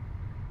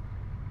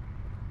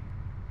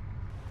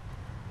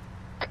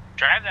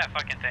 Drive that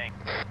fucking thing.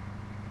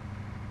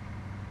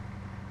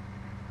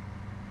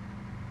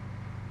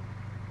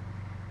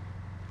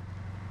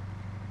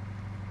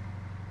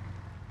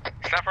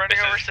 Stop running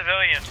over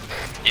civilians.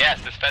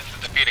 Yes, this fence is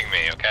defeating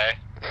me, okay?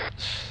 You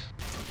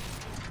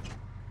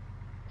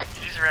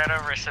just ran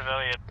over a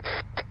civilian.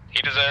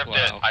 He deserved Wow.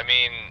 it. I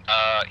mean,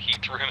 he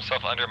threw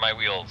himself under my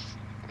wheels.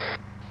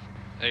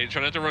 Hey,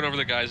 try not to run over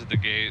the guys at the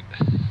gate.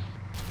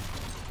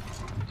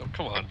 Oh,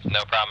 come on.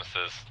 No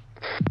promises.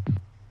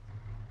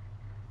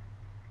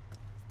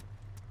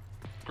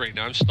 Great,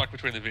 now I'm stuck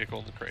between the vehicle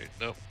and the crate.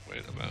 Nope,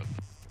 wait, I'm out.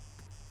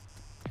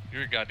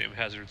 You're a goddamn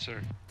hazard,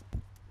 sir.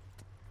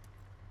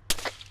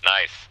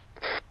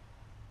 Nice.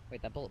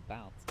 Wait, that bullet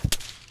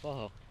bounced.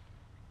 Whoa.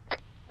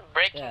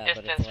 Braking Yeah,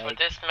 but distance it's for like-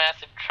 this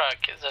massive truck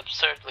is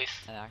absurdly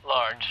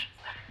large.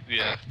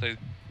 Yeah,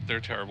 they're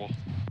terrible.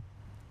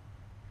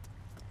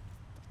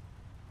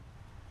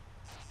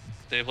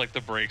 They have like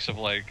the brakes of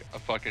like a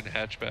fucking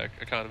hatchback,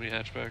 economy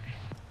hatchback.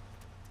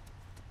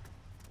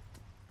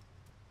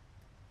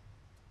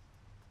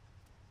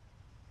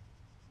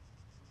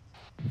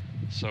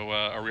 So,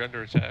 are we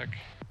under attack?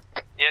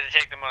 You had to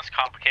take the most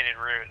complicated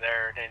route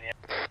there, didn't you?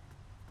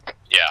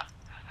 Yeah.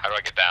 How do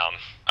I get down?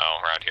 Oh,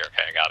 around here.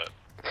 Okay, I got it.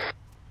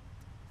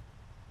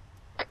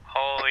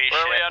 Holy Where shit.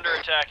 are we under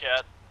attack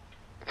at?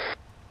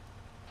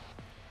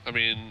 I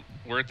mean,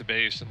 we're at the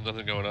base and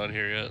nothing going on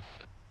here yet.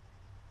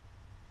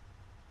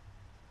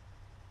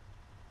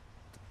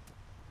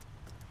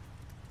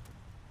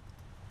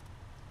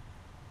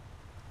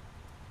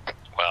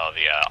 Well,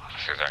 the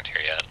officers aren't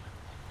here yet.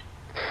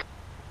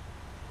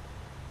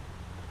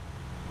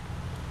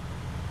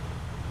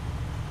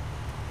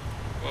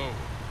 Whoa.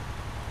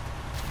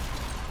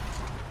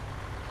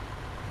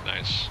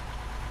 Nice.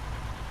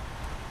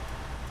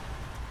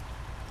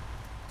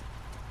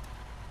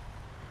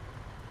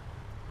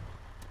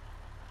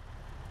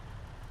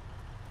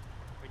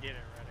 We did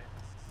it,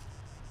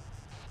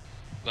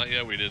 Reddit. Not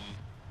yet, we didn't.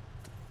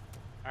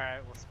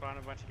 Alright, we'll spawn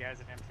a bunch of guys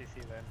at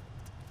MCC then.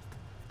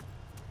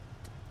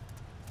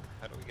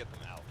 How do we get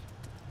them out?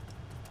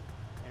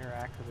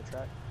 Interact with the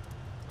truck.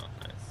 Oh,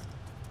 nice.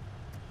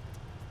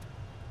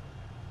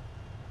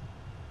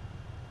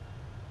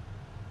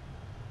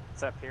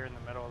 It's up here in the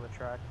middle of the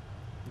truck.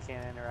 You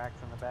can't interact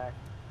from the back.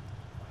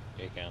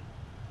 Yeah, you can.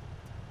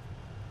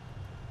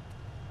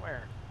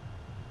 Where?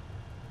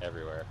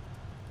 Everywhere.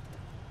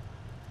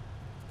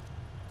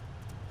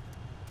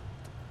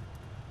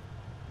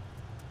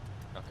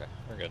 Okay,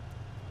 we're good.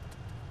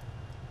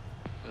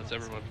 That's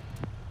everyone.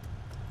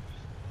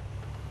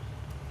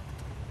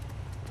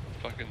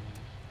 Fucking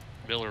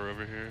Miller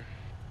over here.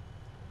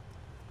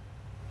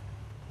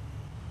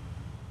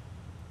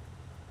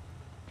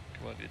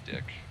 Come on, you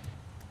dick.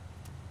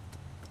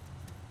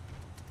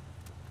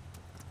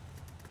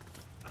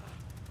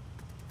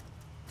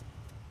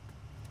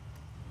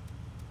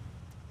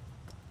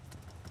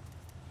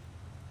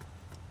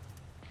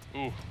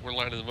 Ooh, we're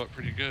lining them up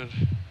pretty good.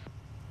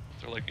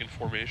 They're like in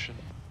formation.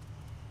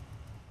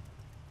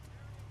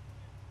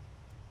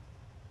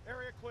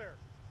 Area clear.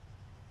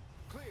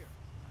 Clear.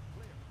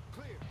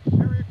 Clear.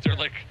 Clear. Area They're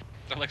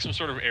like some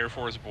sort of Air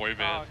Force boy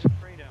band. Oh,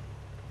 freedom.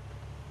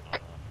 I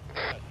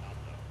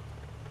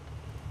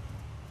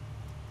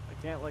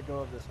Can't let go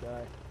of this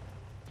guy.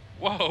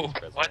 Whoa!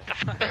 What the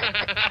fuck?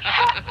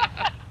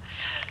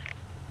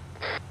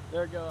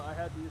 There we go. I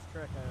had to use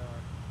Trek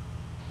IR.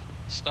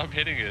 Stop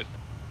hitting it.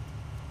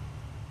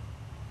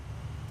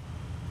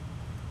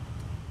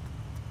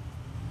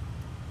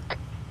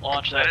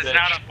 Launch That that is bitch.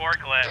 not a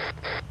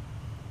forklift.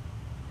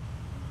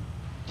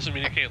 Doesn't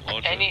mean you can't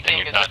launch Anything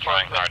You're is not a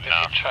trying forklift hard if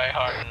enough. you try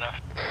hard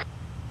enough. it.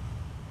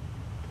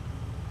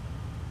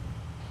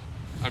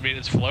 I mean,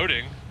 it's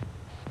floating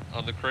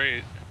on the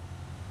crate.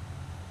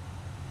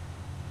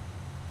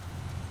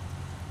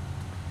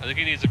 I think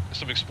he needs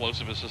some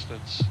explosive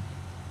assistance.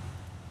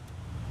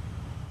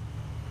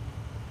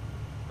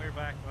 Clear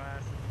back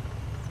glass.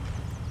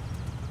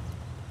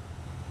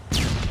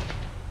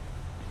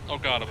 Oh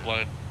god, I'm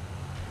blind.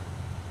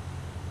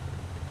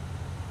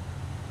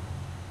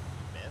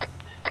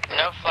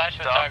 No flash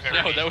photography.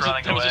 No, that was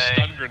running a away.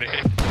 stun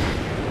grenade.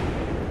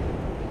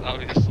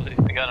 Obviously.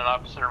 We got an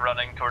officer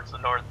running towards the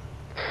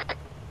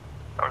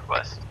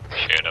northwest.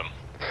 Shoot him.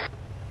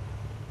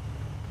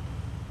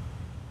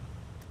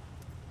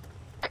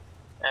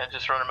 And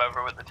just run him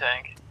over with the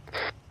tank.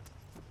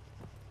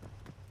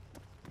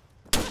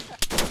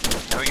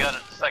 And we got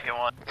a second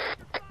one.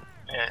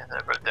 Yeah,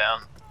 that broke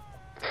down.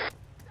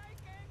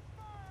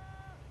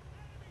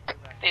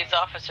 These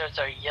officers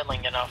are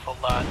yelling an awful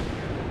lot.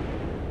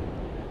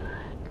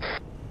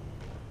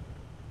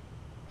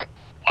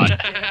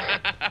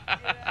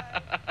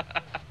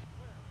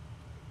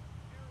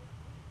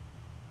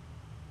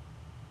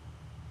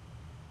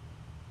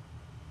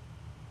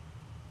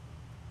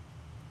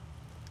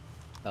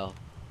 Oh.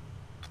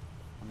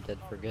 I'm dead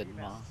for good,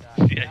 Ma.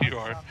 Yeah, you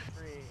are.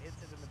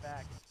 Hits it in the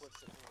back and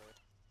flips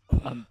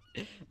it forward.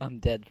 I'm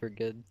dead for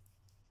good.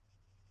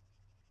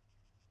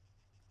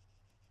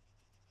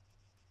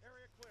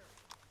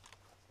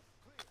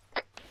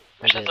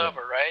 Mission's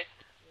over, right?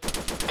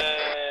 I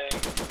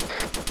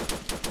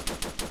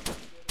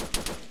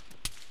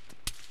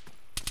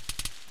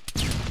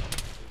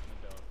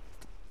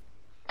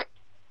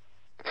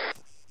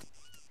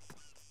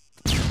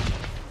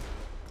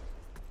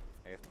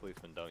guess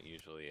policemen don't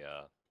usually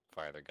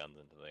fire their guns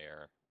into the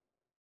air.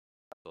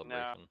 No.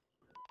 Celebration.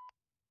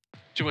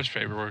 Too much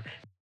paperwork.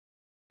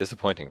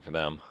 Disappointing for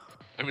them.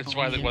 I mean, it's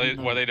why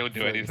they don't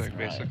do anything,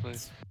 basically.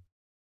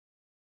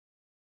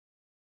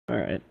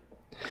 Alright.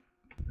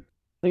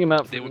 I think I'm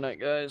out for the night,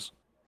 guys.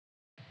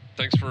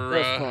 Thanks for That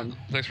was fun.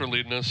 thanks for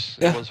leading us.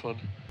 Yeah. It was fun.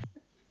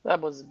 That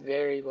was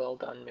very well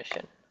done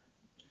mission.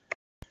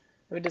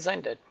 Who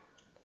designed it?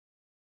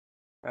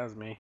 That was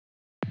me.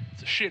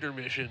 It's a shitter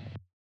mission.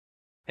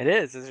 It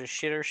is. It's a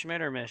shitter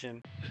schmitter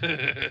mission.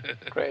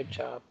 Great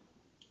job.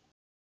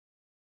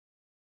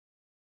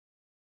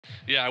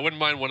 Yeah, I wouldn't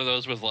mind one of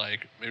those with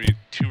like maybe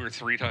 2 or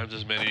 3 times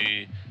as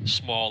many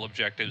small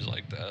objectives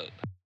like that.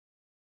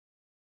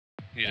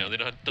 You know,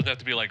 doesn't have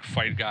to be like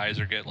fight guys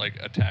or get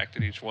like attacked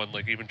in each one.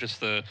 Like even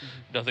just the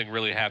nothing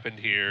really happened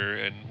here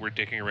and we're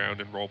dicking around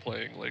and role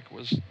playing like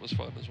was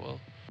fun as well.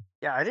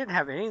 Yeah, I didn't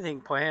have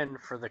anything planned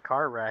for the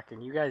car wreck,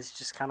 and you guys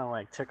just kind of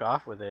like took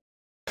off with it.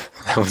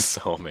 That was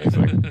so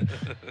amazing.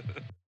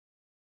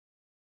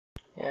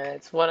 Yeah,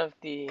 it's one of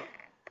the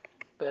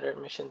better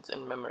missions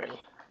in memory.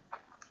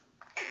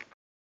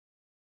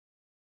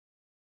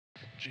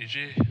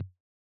 GG.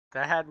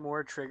 That had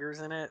more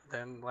triggers in it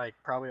than like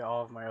probably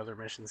all of my other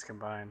missions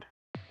combined.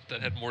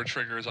 That had more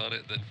triggers on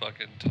it than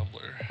fucking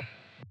Tumblr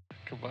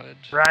combined.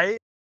 Right?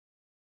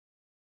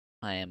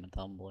 I am a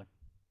Tumblr.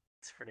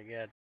 It's pretty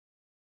good.